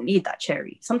 You don't need that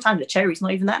cherry. Sometimes the cherry's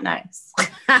not even that nice.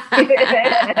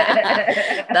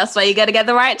 That's why you got to get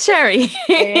the right cherry.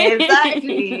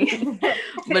 Exactly.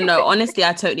 But no, honestly,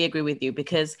 I totally agree with you,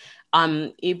 because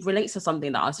it relates to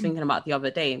something that I was thinking about the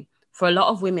other day. For a lot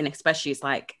of women, especially, it's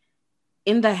like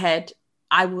in their head,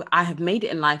 I have made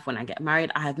it in life when I get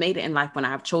married. I have made it in life when I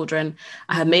have children.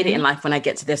 I have made it in life when I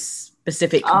get to this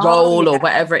specific role or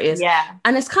whatever it is. Yeah.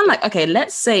 And it's kind of like, okay,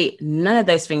 let's say none of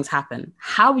those things happen.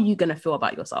 How are you going to feel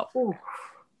about yourself? Ooh.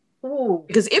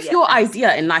 Because if your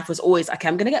idea in life was always, okay,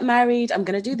 I'm going to get married, I'm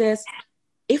going to do this.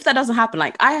 If that doesn't happen,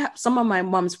 like I have some of my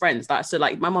mom's friends that, so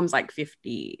like my mom's like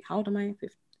 50. How old am I?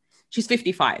 50. She's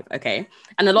 55, okay?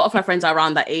 And a lot of her friends are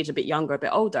around that age, a bit younger, a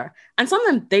bit older. And some of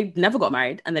them, they've never got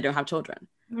married and they don't have children.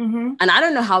 And I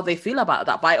don't know how they feel about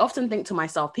that, but I often think to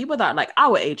myself, people that are like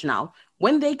our age now,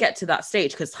 when they get to that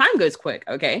stage, because time goes quick,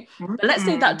 okay? But let's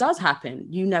say that does happen,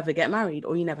 you never get married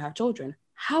or you never have children.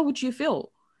 How would you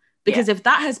feel? Because if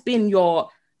that has been your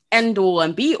end all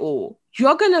and be all,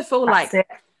 you're going to feel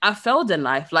I failed in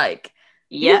life. Like,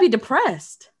 you'll be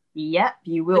depressed. Yep,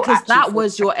 you will. Because that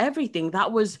was your everything.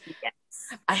 That was,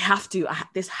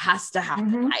 this has to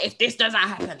happen. Like, if this doesn't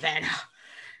happen, then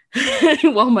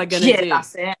what am I going to do?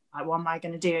 That's it. Like, what am I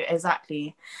going to do?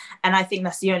 Exactly. And I think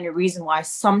that's the only reason why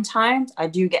sometimes I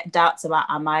do get doubts about,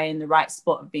 am I in the right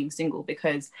spot of being single?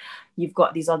 Because you've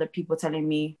got these other people telling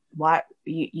me, why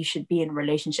you should be in a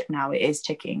relationship now. It is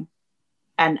ticking.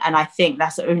 And I think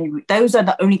those are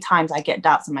the only times I get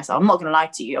doubts in myself. I'm not going to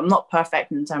lie to you. I'm not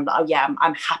perfect in terms of,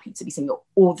 I'm happy to be single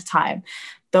all the time.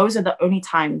 Those are the only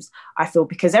times I feel,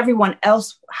 because everyone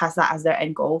else has that as their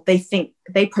end goal. They think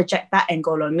they project that end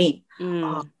goal on me.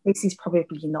 Oh, Casey's probably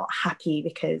not happy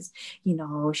because,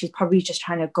 she's probably just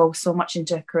trying to go so much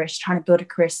into her career. She's trying to build a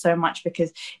career so much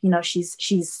because,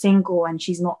 she's single and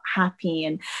she's not happy.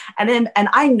 And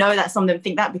I know that some of them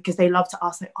think that because they love to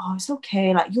ask, like, oh, it's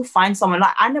okay. Like, you'll find someone.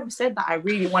 Like, I never said that I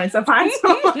really wanted to find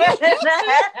someone.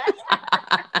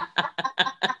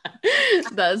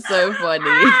 That's so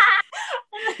funny.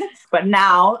 But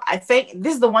now I think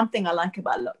this is the one thing I like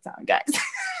about lockdown, guys.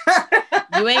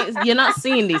 You're not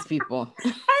seeing these people. I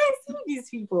ain't seen these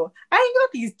people. I ain't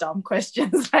got these dumb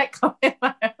questions like coming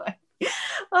my way.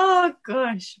 Oh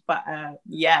gosh. But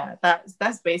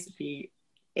that's basically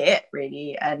it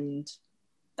really. And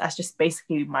that's just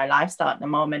basically my lifestyle at the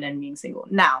moment and being single.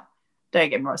 Now, don't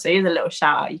get me wrong. So here's a little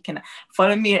shout out. You can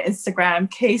follow me on Instagram,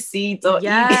 kc.eb.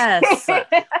 Yes.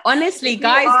 Honestly,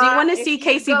 guys, do you want to see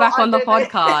Casey back on the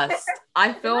podcast?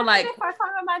 I feel like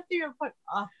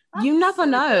you never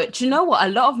know. Do you know what? A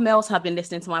lot of males have been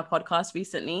listening to my podcast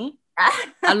recently.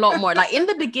 A lot more. Like in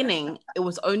the beginning, it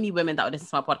was only women that would listen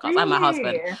to my podcast. I'm my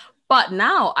husband. But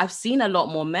now I've seen a lot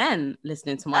more men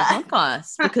listening to my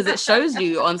podcast because it shows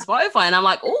you on Spotify. And I'm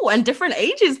like, oh, and different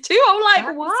ages too. I'm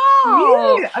like,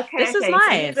 wow, this is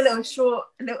nice. So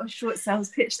a little short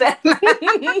sales pitch there.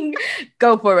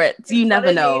 Go for it. You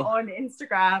never know. On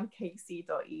Instagram,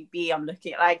 kc.eb. I'm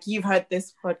looking like you've heard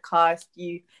this podcast.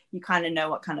 You kind of know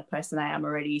what kind of person I am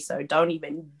already. So don't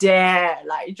even dare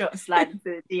like slide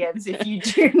into the DMs if you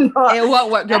do not. It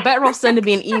won't work. You're better off sending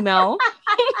me an email.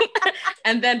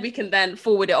 And then we can then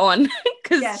forward it on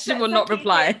because she will not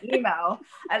reply. Email,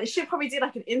 and it should probably do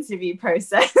like an interview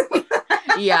process.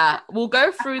 Yeah, we'll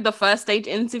go through the first stage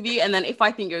interview, and then if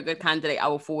I think you're a good candidate, I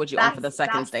will forward you on for the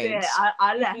second stage.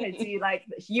 I'll let her do like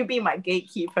you be my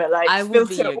gatekeeper, like I will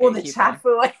filter be all the chaff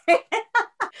away.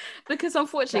 Because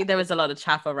unfortunately, there is a lot of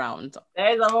chaff around.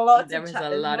 There is a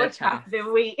lot of chaff.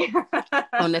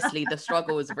 Honestly, the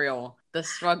struggle is real. The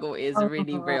struggle is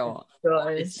really real.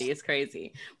 Honestly, it's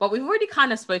crazy. But we've already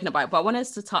kind of spoken about it, but I want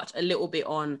us to touch a little bit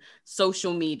on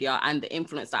social media and the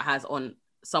influence that has on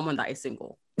someone that is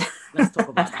single. Let's talk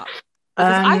about that.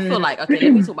 Because I feel like, okay,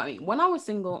 let me talk about me. When I was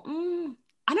single,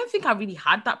 I don't think I really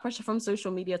had that pressure from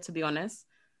social media, to be honest.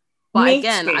 But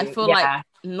again, I feel like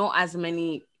not as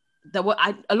many. A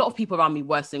lot of people around me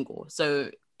were single, so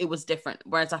it was different.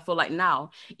 Whereas I feel like now,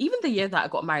 even the year that I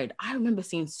got married, I remember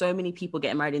seeing so many people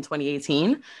getting married in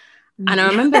 2018, and I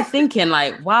remember thinking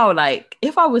like, wow, like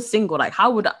if I was single, like how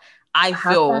would I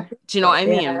feel? Do you know what I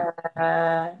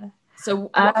mean? So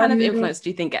what kind of influence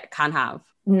do you think it can have?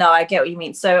 No, I get what you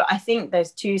mean. So I think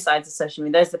there's two sides of social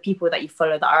media. There's the people that you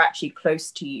follow that are actually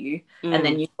close to you, and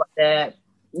then you've got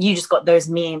you just got those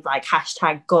memes like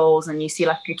hashtag goals, and you see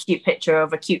like a cute picture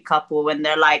of a cute couple when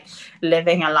they're like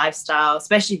living a lifestyle,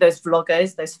 especially those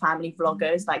vloggers, those family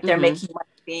vloggers, like they're making money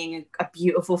being a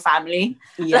beautiful family.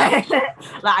 Like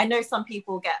I know some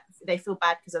people they feel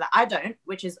bad because of that. I don't,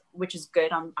 which is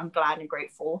good. I'm glad and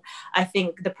grateful. I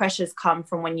think the pressures come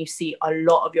from when you see a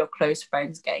lot of your close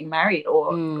friends getting married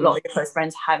or a lot of your close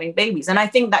friends having babies. And I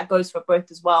think that goes for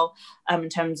both as well, in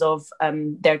terms of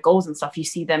their goals and stuff. You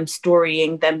see them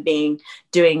storying, them doing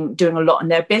a lot in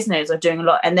their business or doing a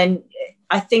lot. And then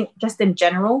I think just in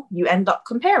general, you end up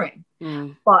comparing.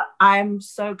 But I'm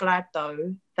so glad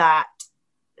though that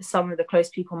some of the close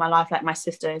people in my life, like my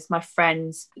sisters, my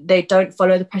friends, they don't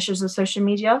follow the pressures of social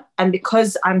media. And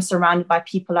because I'm surrounded by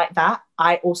people like that,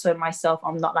 I also myself,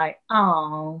 I'm not like,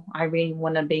 oh, I really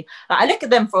want to be like, I look at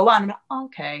them for a while and I'm like, oh,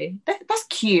 okay, that's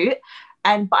cute.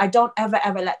 But I don't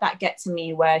ever let that get to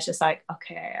me where it's just like,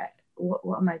 okay,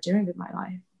 what am I doing with my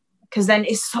life? Because then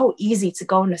it's so easy to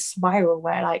go in a spiral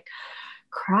where like,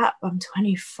 crap, I'm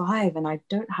 25 and I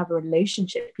don't have a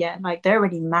relationship yet. Like they're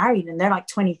already married and they're like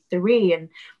 23 and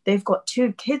they've got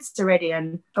 2 kids already,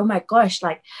 and oh my gosh,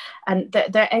 like, and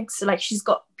their eggs, like she's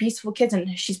got beautiful kids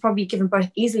and she's probably given birth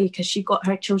easily because she got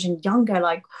her children younger.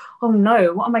 Like, oh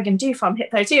no, what am I going to do if I'm hit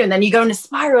 32? And then you go in a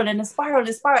spiral and a spiral and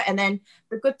a spiral. And then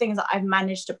the good thing is that I've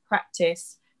managed to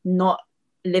practice not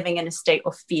living in a state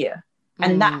of fear.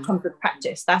 And that comes with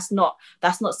practice. That's not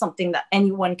something that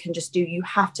anyone can just do. You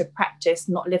have to practice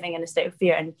not living in a state of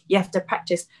fear, and you have to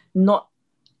practice not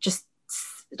just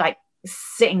like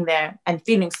sitting there and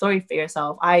feeling sorry for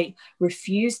yourself. I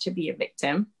refuse to be a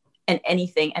victim. in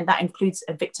anything, and that includes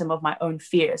a victim of my own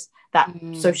fears that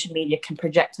social media can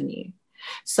project on you.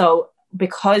 So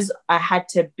because I had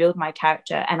to build my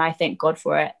character, and I thank God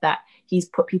for it, that he's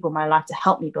put people in my life to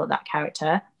help me build that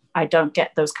character, I don't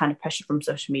get those kind of pressure from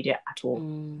social media at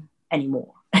all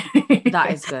anymore.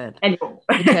 That is good. Anymore.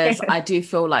 Because I do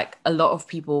feel like a lot of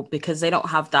people, because they don't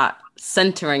have that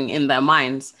centering in their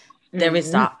minds, there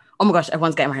is that, oh my gosh,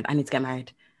 everyone's getting married, I need to get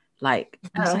married. Like,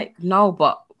 it's like, no,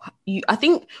 but I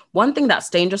think one thing that's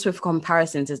dangerous with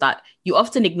comparisons is that you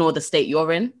often ignore the state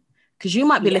you're in. Because you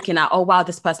might be looking at, oh, wow,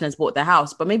 this person has bought their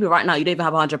house, but maybe right now you don't even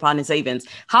have £100 in savings.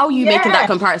 How are you making that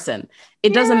comparison?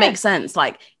 It doesn't make sense.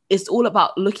 Like, it's all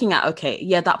about looking at, okay,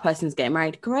 yeah, that person's getting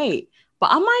married. Great.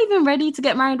 But am I even ready to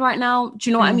get married right now? Do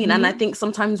you know what I mean? And I think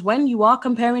sometimes when you are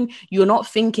comparing, you're not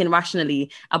thinking rationally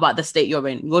about the state you're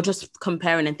in. You're just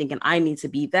comparing and thinking, I need to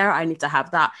be there. I need to have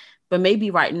that. But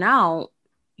maybe right now,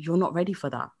 you're not ready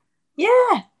for that.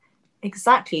 Yeah.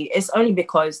 Exactly. It's only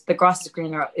because the grass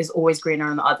is always greener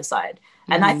on the other side.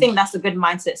 And I think that's a good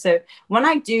mindset. So when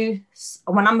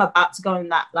I'm about to go in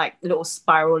that like little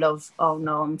spiral of, oh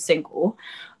no, I'm single,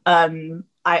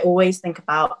 I always think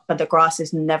about, but the grass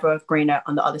is never greener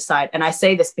on the other side. And I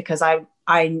say this because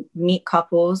I meet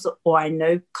couples, or I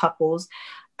know couples,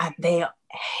 and they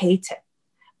hate it.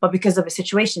 But because of a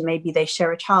situation, maybe they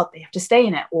share a child, they have to stay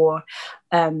in it, or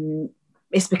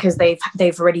it's because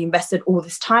they've already invested all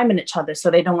this time in each other, so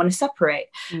they don't want to separate.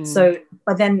 So,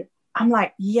 but then I'm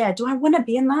like, yeah, do I want to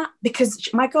be in that? Because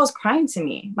my girl's crying to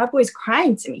me. My boy's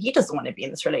crying to me. He doesn't want to be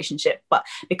in this relationship, but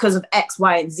because of X,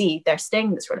 Y, and Z, they're staying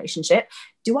in this relationship.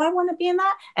 Do I want to be in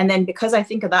that? And then because I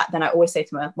think of that, then I always say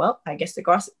to myself, well, I guess the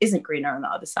grass isn't greener on the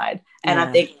other side. And I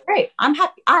think, great, I'm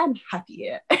happy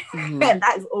here. And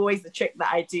that is always the trick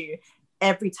that I do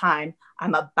every time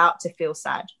I'm about to feel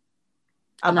sad.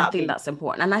 And I think that's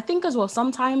important. And I think as well,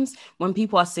 sometimes when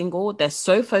people are single, they're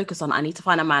so focused on, I need to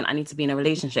find a man, I need to be in a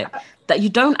relationship, that you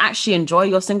don't actually enjoy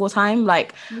your single time.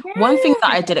 Like one thing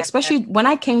that I did, especially when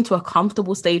I came to a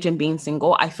comfortable stage in being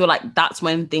single, I feel like that's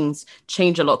when things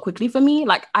change a lot quickly for me.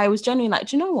 Like I was genuinely like,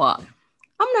 do you know what?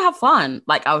 I'm going to have fun.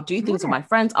 Like I'll do things with my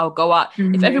friends. I'll go out.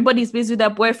 If everybody's busy with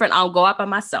their boyfriend, I'll go out by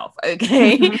myself.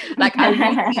 Okay. Like I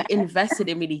really invested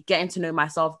in really getting to know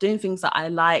myself, doing things that I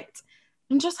liked.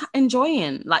 And just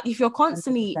enjoying. Like if you're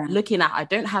constantly looking at, I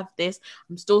don't have this,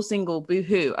 I'm still single,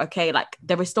 boo-hoo. Okay, like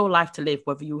there is still life to live,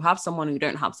 whether you have someone or you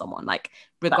don't have someone. Like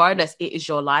regardless, it is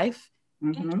your life.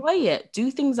 Enjoy it.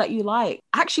 Do things that you like.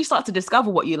 Actually start to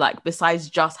discover what you like besides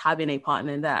just having a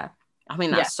partner in there. I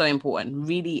mean, that's so important.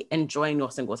 Really enjoying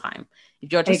your single time.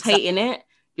 If you're just hating it,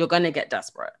 you're going to get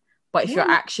desperate. But if you're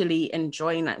actually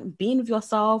enjoying like being with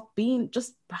yourself,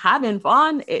 just having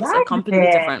fun, it's a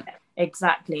completely different.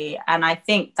 Exactly. And I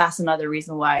think that's another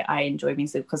reason why I enjoy being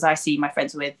single, because I see my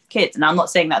friends with kids, and I'm not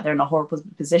saying that they're in a horrible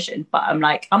position, but I'm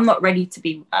like, I'm not ready to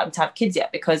be to have kids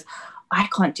yet, because I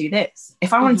can't do this.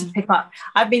 If I wanted to pick up,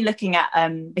 I've been looking at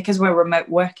because we're remote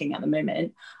working at the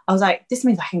moment, I was like, this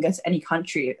means I can go to any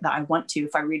country that I want to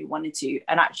if I really wanted to,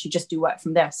 and actually just do work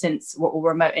from there, since we're all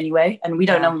remote anyway, and we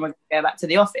don't know when we're going to go back to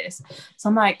the office. So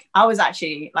I'm like, I was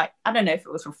actually like, I don't know if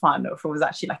it was for fun or if it was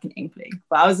actually like an inkling,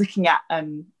 but I was looking at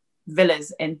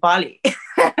villas in Bali.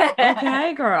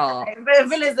 Okay, girl.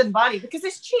 Villas in Bali, because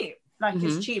it's cheap. Like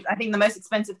it's cheap. I think the most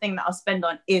expensive thing that I'll spend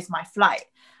on is my flight.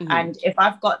 And if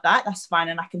I've got that, that's fine,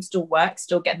 and I can still work,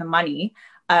 still get the money.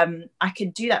 I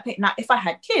could do that. Now, if I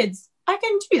had kids, I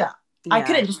can do that. I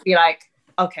couldn't just be like,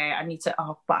 okay, I need to,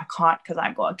 but I can't because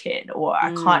I've got a kid, or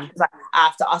I can't because I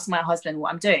have to ask my husband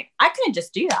what I'm doing. I couldn't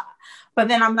just do that. But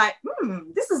then I'm like,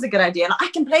 this is a good idea. Like, I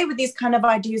can play with these kind of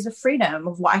ideas of freedom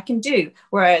of what I can do.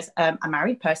 Whereas a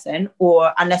married person,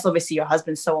 or unless obviously your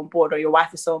husband's so on board, or your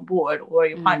wife is so on board, or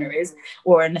your partner is,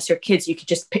 or unless your kids, you could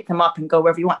just pick them up and go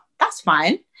wherever you want. That's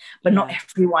fine. But not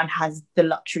everyone has the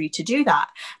luxury to do that.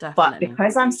 Definitely. But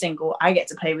because I'm single, I get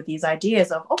to play with these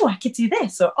ideas of, I could do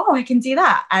this, or I can do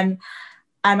that. And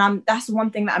that's one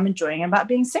thing that I'm enjoying about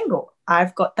being single.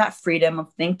 I've got that freedom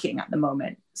of thinking at the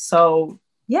moment. So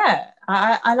yeah,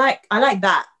 I like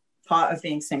that part of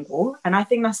being single. And I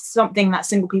think that's something that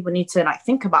single people need to like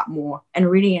think about more and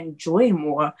really enjoy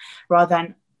more, rather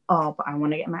than, but I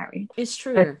want to get married. It's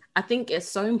true. I think it's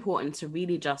so important to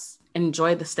really just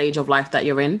enjoy the stage of life that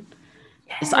you're in.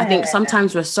 I think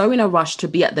sometimes we're so in a rush to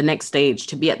be at the next stage,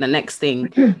 to be at the next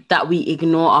thing, that we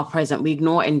ignore our present, we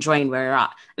ignore enjoying where we're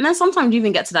at. And then sometimes you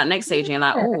even get to that next stage and you're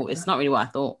like, it's not really what I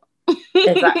thought.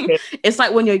 Exactly. It's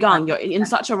like when you're young, you're in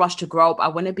such a rush to grow up. I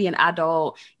want to be an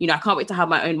adult. You know, I can't wait to have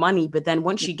my own money. But then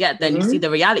once you get there, and you see the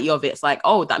reality of it. It's like,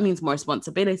 oh, that means more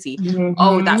responsibility.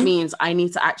 Oh, that means I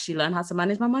need to actually learn how to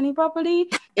manage my money properly.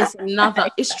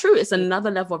 It's true. It's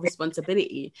another level of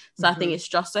responsibility. So I think it's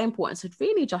just so important to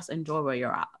really just enjoy where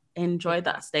you're at. Enjoy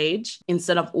that stage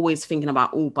instead of always thinking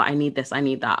about, oh, but I need this, I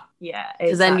need that. Yeah,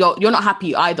 because then you're not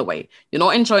happy either way. You're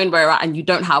not enjoying where you're at, and you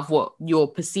don't have what you're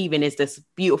perceiving is this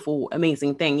beautiful,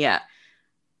 amazing thing yet.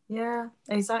 Yeah,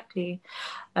 exactly.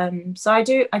 So I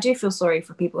do feel sorry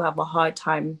for people who have a hard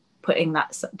time putting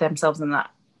themselves in that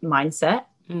mindset.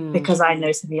 Because I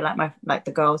know Sophia, like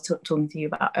the girl I was talking to you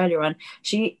about earlier on,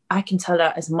 I can tell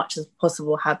her as much as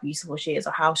possible how beautiful she is,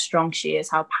 or how strong she is,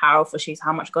 how powerful she is,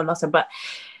 how much God loves her. But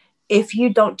if you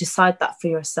don't decide that for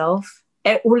yourself,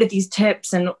 all of these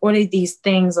tips and all of these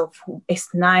things of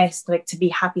it's nice like to be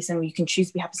happy single, you can choose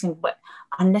to be happy single, but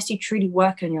unless you truly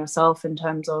work on yourself in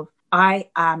terms of I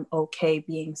am okay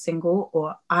being single,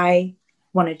 or I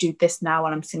want to do this now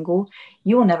when I'm single,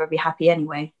 you will never be happy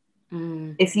anyway.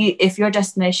 If your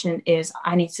destination is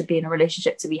I need to be in a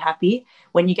relationship to be happy,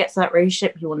 when you get to that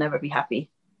relationship, you will never be happy.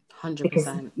 100%. Because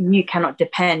you cannot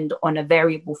depend on a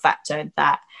variable factor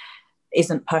that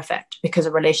isn't perfect, because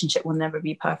a relationship will never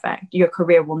be perfect. Your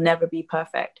career will never be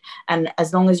perfect. And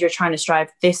as long as you're trying to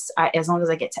strive as long as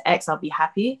I get to X, I'll be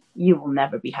happy, you will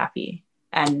never be happy.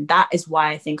 And that is why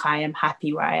I think I am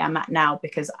happy where I am at now,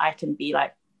 because I can be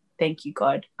like, thank you,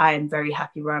 God, I am very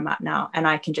happy where I'm at now. And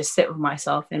I can just sit with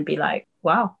myself and be like,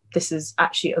 wow, this is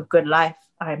actually a good life.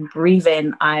 I'm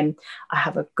breathing. I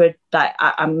have a good,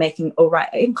 I'm making all right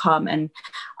income, and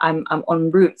I'm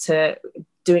en route to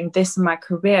doing this in my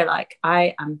career. Like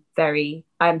I'm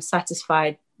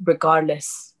satisfied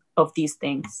regardless of these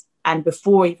things. And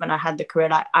before even I had the career,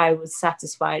 like I was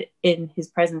satisfied in his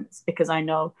presence, because I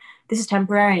know this is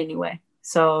temporary anyway.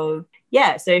 So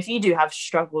yeah, so if you do have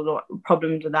struggles or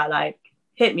problems with that, like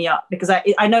hit me up, because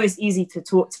I know it's easier to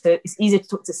talk to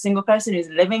a single person who's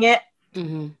living it.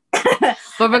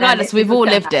 But regardless, we've all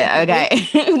lived it, okay?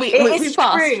 we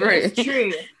passed through. It's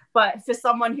true. But for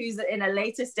someone who's in a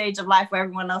later stage of life where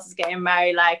everyone else is getting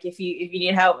married, like if you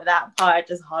need help with that part,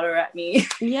 just holler at me.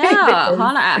 Yeah,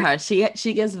 holler at her.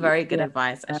 She gives very good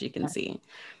advice, as you can see.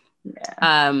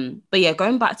 Yeah. But yeah,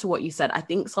 going back to what you said, I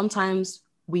think sometimes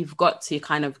we've got to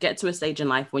kind of get to a stage in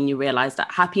life when you realize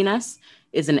that happiness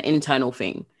is an internal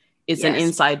thing. It's an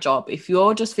inside job. If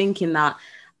you're just thinking that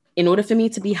in order for me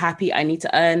to be happy, I need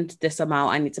to earn this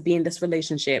amount, I need to be in this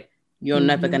relationship, you're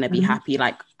never going to be happy.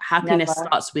 Like happiness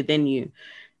starts within you.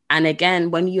 And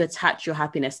again, when you attach your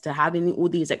happiness to having all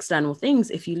these external things,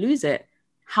 if you lose it,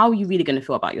 how are you really going to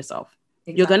feel about yourself?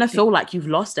 Exactly. You're going to feel like you've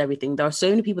lost everything. There are so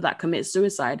many people that commit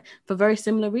suicide for very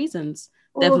similar reasons.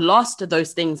 They've lost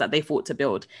those things that they fought to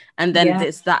build. And then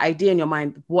there's that idea in your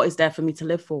mind, what is there for me to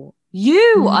live for?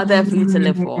 You are there for you to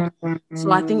live for.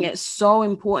 So I think it's so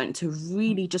important to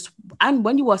really and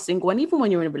when you are single, and even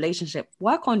when you're in a relationship,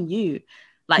 work on you.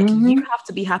 Like you have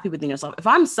to be happy within yourself. If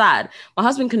I'm sad, my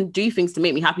husband can do things to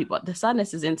make me happy, but the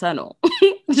sadness is internal.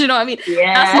 Do you know what I mean?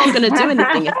 Yeah. That's not going to do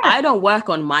anything. If I don't work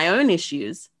on my own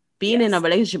issues, being in a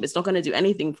relationship, it's not going to do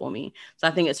anything for me. So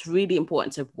I think it's really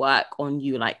important to work on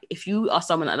you. Like if you are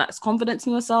someone that lacks confidence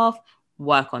in yourself,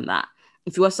 work on that.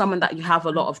 If you are someone that you have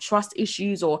a lot of trust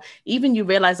issues, or even you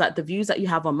realize that the views that you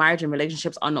have on marriage and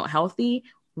relationships are not healthy,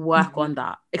 work on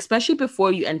that, especially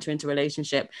before you enter into a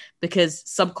relationship, because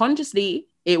subconsciously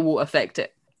it will affect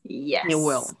it. Yes, it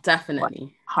will,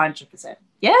 definitely. 100%.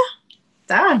 Yeah.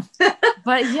 Damn.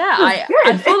 But yeah,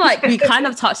 I feel like we kind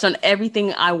of touched on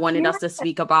everything I wanted us to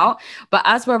speak about. But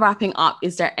as we're wrapping up,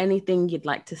 is there anything you'd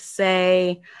like to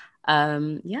say?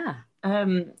 Well,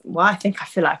 I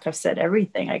feel like I've said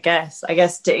everything. I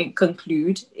guess to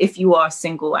conclude, if you are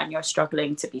single and you're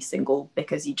struggling to be single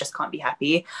because you just can't be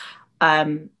happy,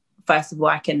 first of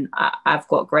all, I've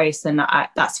got grace, and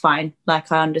that's fine.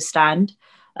 Like I understand,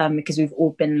 because we've all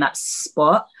been in that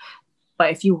spot. But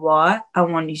if you are, I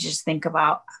want you to just think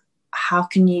about how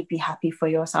can you be happy for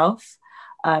yourself?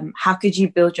 How could you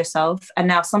build yourself? And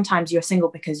now sometimes you're single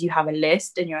because you have a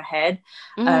list in your head.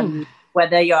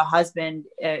 Whether your husband,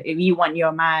 if you want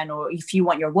your man, or if you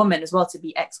want your woman as well to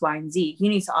be X, Y, and Z, you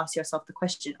need to ask yourself the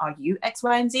question, are you X,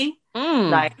 Y, and Z?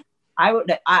 Like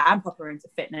I'm proper into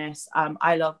fitness.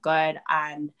 I love God,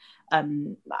 and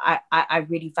I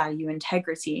really value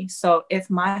integrity. So if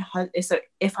I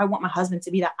want my husband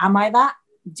to be that, am I that?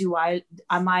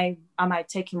 Am I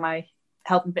taking my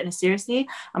health and fitness seriously?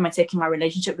 Am I taking my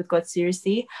relationship with God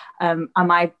seriously? Do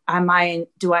I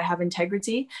have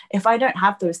integrity? If I don't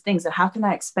have those things, then how can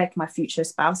I expect my future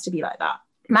spouse to be like that?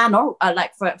 man or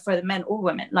like for the men or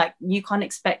women. Like you can't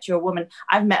expect your woman.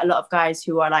 I've met a lot of guys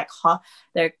who are like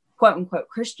they're quote unquote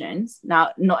Christians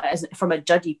now, not as from a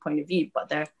judgy point of view, but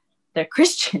they're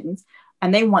Christians,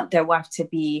 and they want their wife to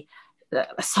be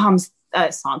Psalms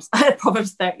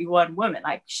Proverbs 31 woman.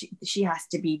 Like she has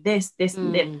to be this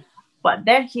and this. But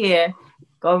they're here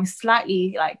going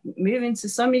slightly, like moving to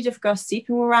so many different girls,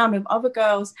 sleeping around with other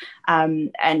girls,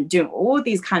 and doing all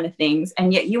these kind of things,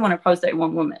 and yet you want to Proverbs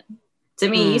 31 woman. To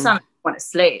me, you sound like you want a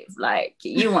slave. Like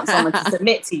you want someone to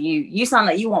submit to you. You sound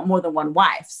like you want more than one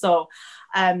wife. So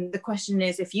the question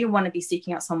is, if you want to be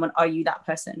seeking out someone, are you that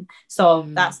person? So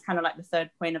that's kind of like the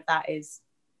third point of that is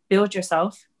build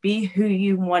yourself, be who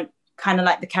you want, kind of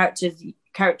like the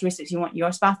characteristics you want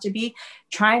your spouse to be.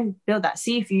 Try and build that.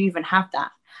 See if you even have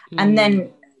that. And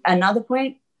then another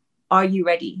point, are you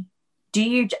ready? Do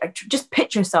you just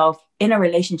picture yourself in a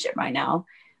relationship right now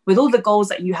with all the goals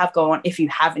that you have going on, if you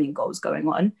have any goals going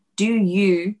on?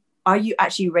 Are you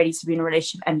actually ready to be in a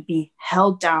relationship and be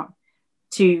held down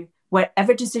to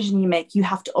whatever decision you make? You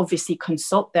have to obviously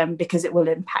consult them because it will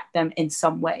impact them in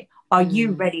some way. Are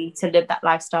you ready to live that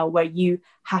lifestyle where you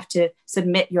have to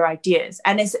submit your ideas?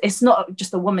 And it's not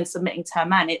just a woman submitting to her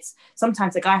man. It's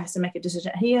sometimes a guy has to make a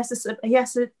decision. He has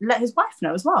to let his wife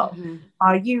know as well.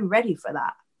 Are you ready for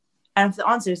that? And if the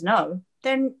answer is no,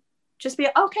 then just be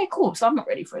okay, cool. So I'm not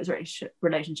ready for his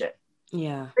relationship.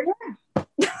 Yeah. But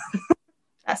yeah.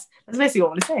 That's basically what I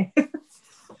want to say.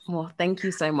 Well, thank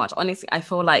you so much. Honestly, I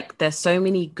feel like there's so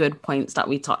many good points that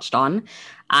we touched on.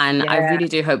 And I really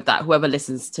do hope that whoever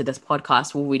listens to this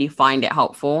podcast will really find it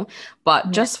helpful.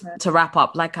 But just to wrap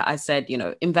up, like I said,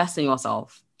 invest in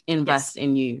yourself, invest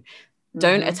in you.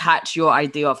 Don't attach your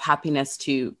idea of happiness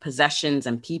to possessions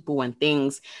and people and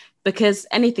things, because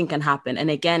anything can happen. And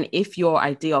again, if your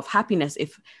idea of happiness,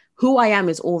 if who I am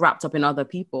is all wrapped up in other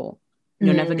people,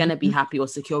 you're never going to be happy or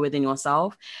secure within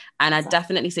yourself. And I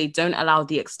definitely say, don't allow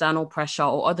the external pressure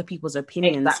or other people's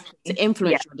opinions to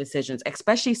influence your decisions,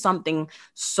 especially something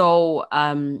so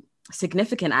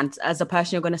significant and as a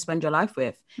person you're going to spend your life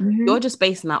with. You're just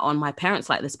basing that on my parents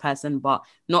like this person, but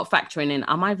not factoring in,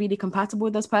 am I really compatible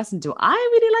with this person? Do I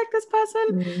really like this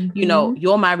person?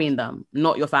 You're marrying them,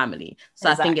 not your family. So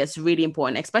I think it's really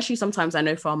important, especially sometimes I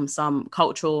know from some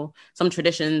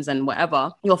traditions and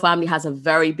whatever, your family has a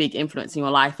very big influence in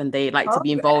your life and they like to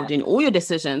be involved in all your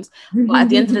decisions. But at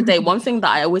the end of the day, one thing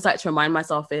that I always like to remind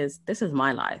myself is, this is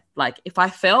my life. Like if I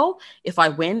fail, if I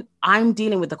win, I'm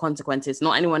dealing with the consequences,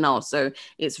 not anyone else. So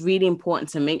it's really important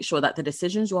to make sure that the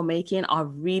decisions you're making are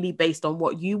really based on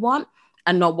what you want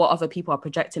and not what other people are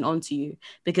projecting onto you.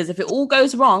 Because if it all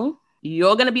goes wrong,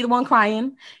 you're going to be the one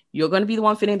crying. You're going to be the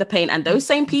one feeling the pain. And those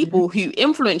same people who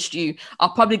influenced you are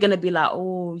probably going to be like,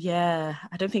 oh, yeah,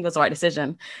 I don't think it was the right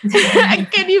decision.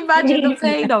 Can you imagine the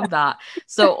pain of that?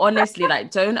 So honestly,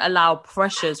 like, don't allow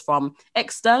pressures from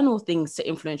external things to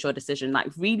influence your decision.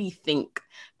 Like, really think,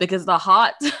 because the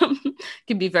heart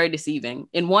can be very deceiving.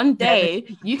 In one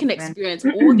day, you can experience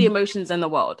all the emotions in the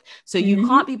world. So you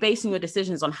can't be basing your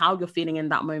decisions on how you're feeling in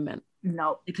that moment.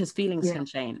 No, because feelings can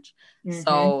change.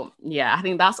 So yeah, I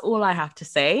think that's all I have to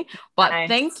say. But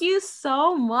thank you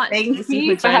so much. Thank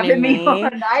you for having me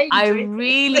on. I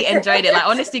really enjoyed it. Like,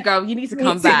 honestly, girl, you need to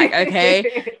come back.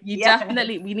 Okay,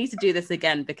 we need to do this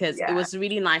again, because it was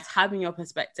really nice having your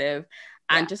perspective.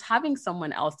 And just having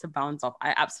someone else to bounce off.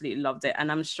 I absolutely loved it. And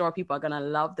I'm sure people are going to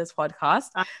love this podcast.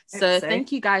 So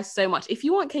thank you guys so much. If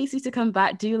you want Casey to come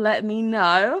back, do let me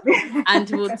know. And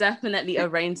we'll definitely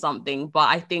arrange something. But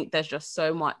I think there's just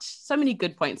so many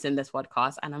good points in this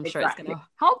podcast. And I'm sure it's going to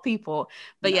help people.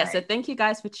 But so thank you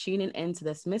guys for tuning into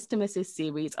this Mr. Mrs.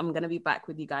 series. I'm going to be back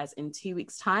with you guys in 2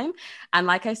 weeks' time. And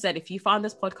like I said, if you found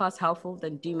this podcast helpful,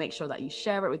 then do make sure that you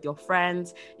share it with your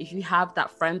friends. If you have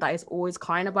that friend that is always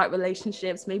crying about relationships,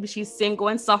 maybe she's single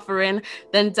and suffering,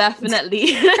 then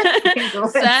definitely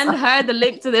send her the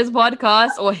link to this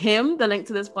podcast, or him the link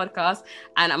to this podcast,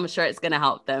 and I'm sure it's going to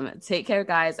help them. Take care,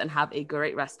 guys, and have a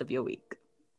great rest of your week.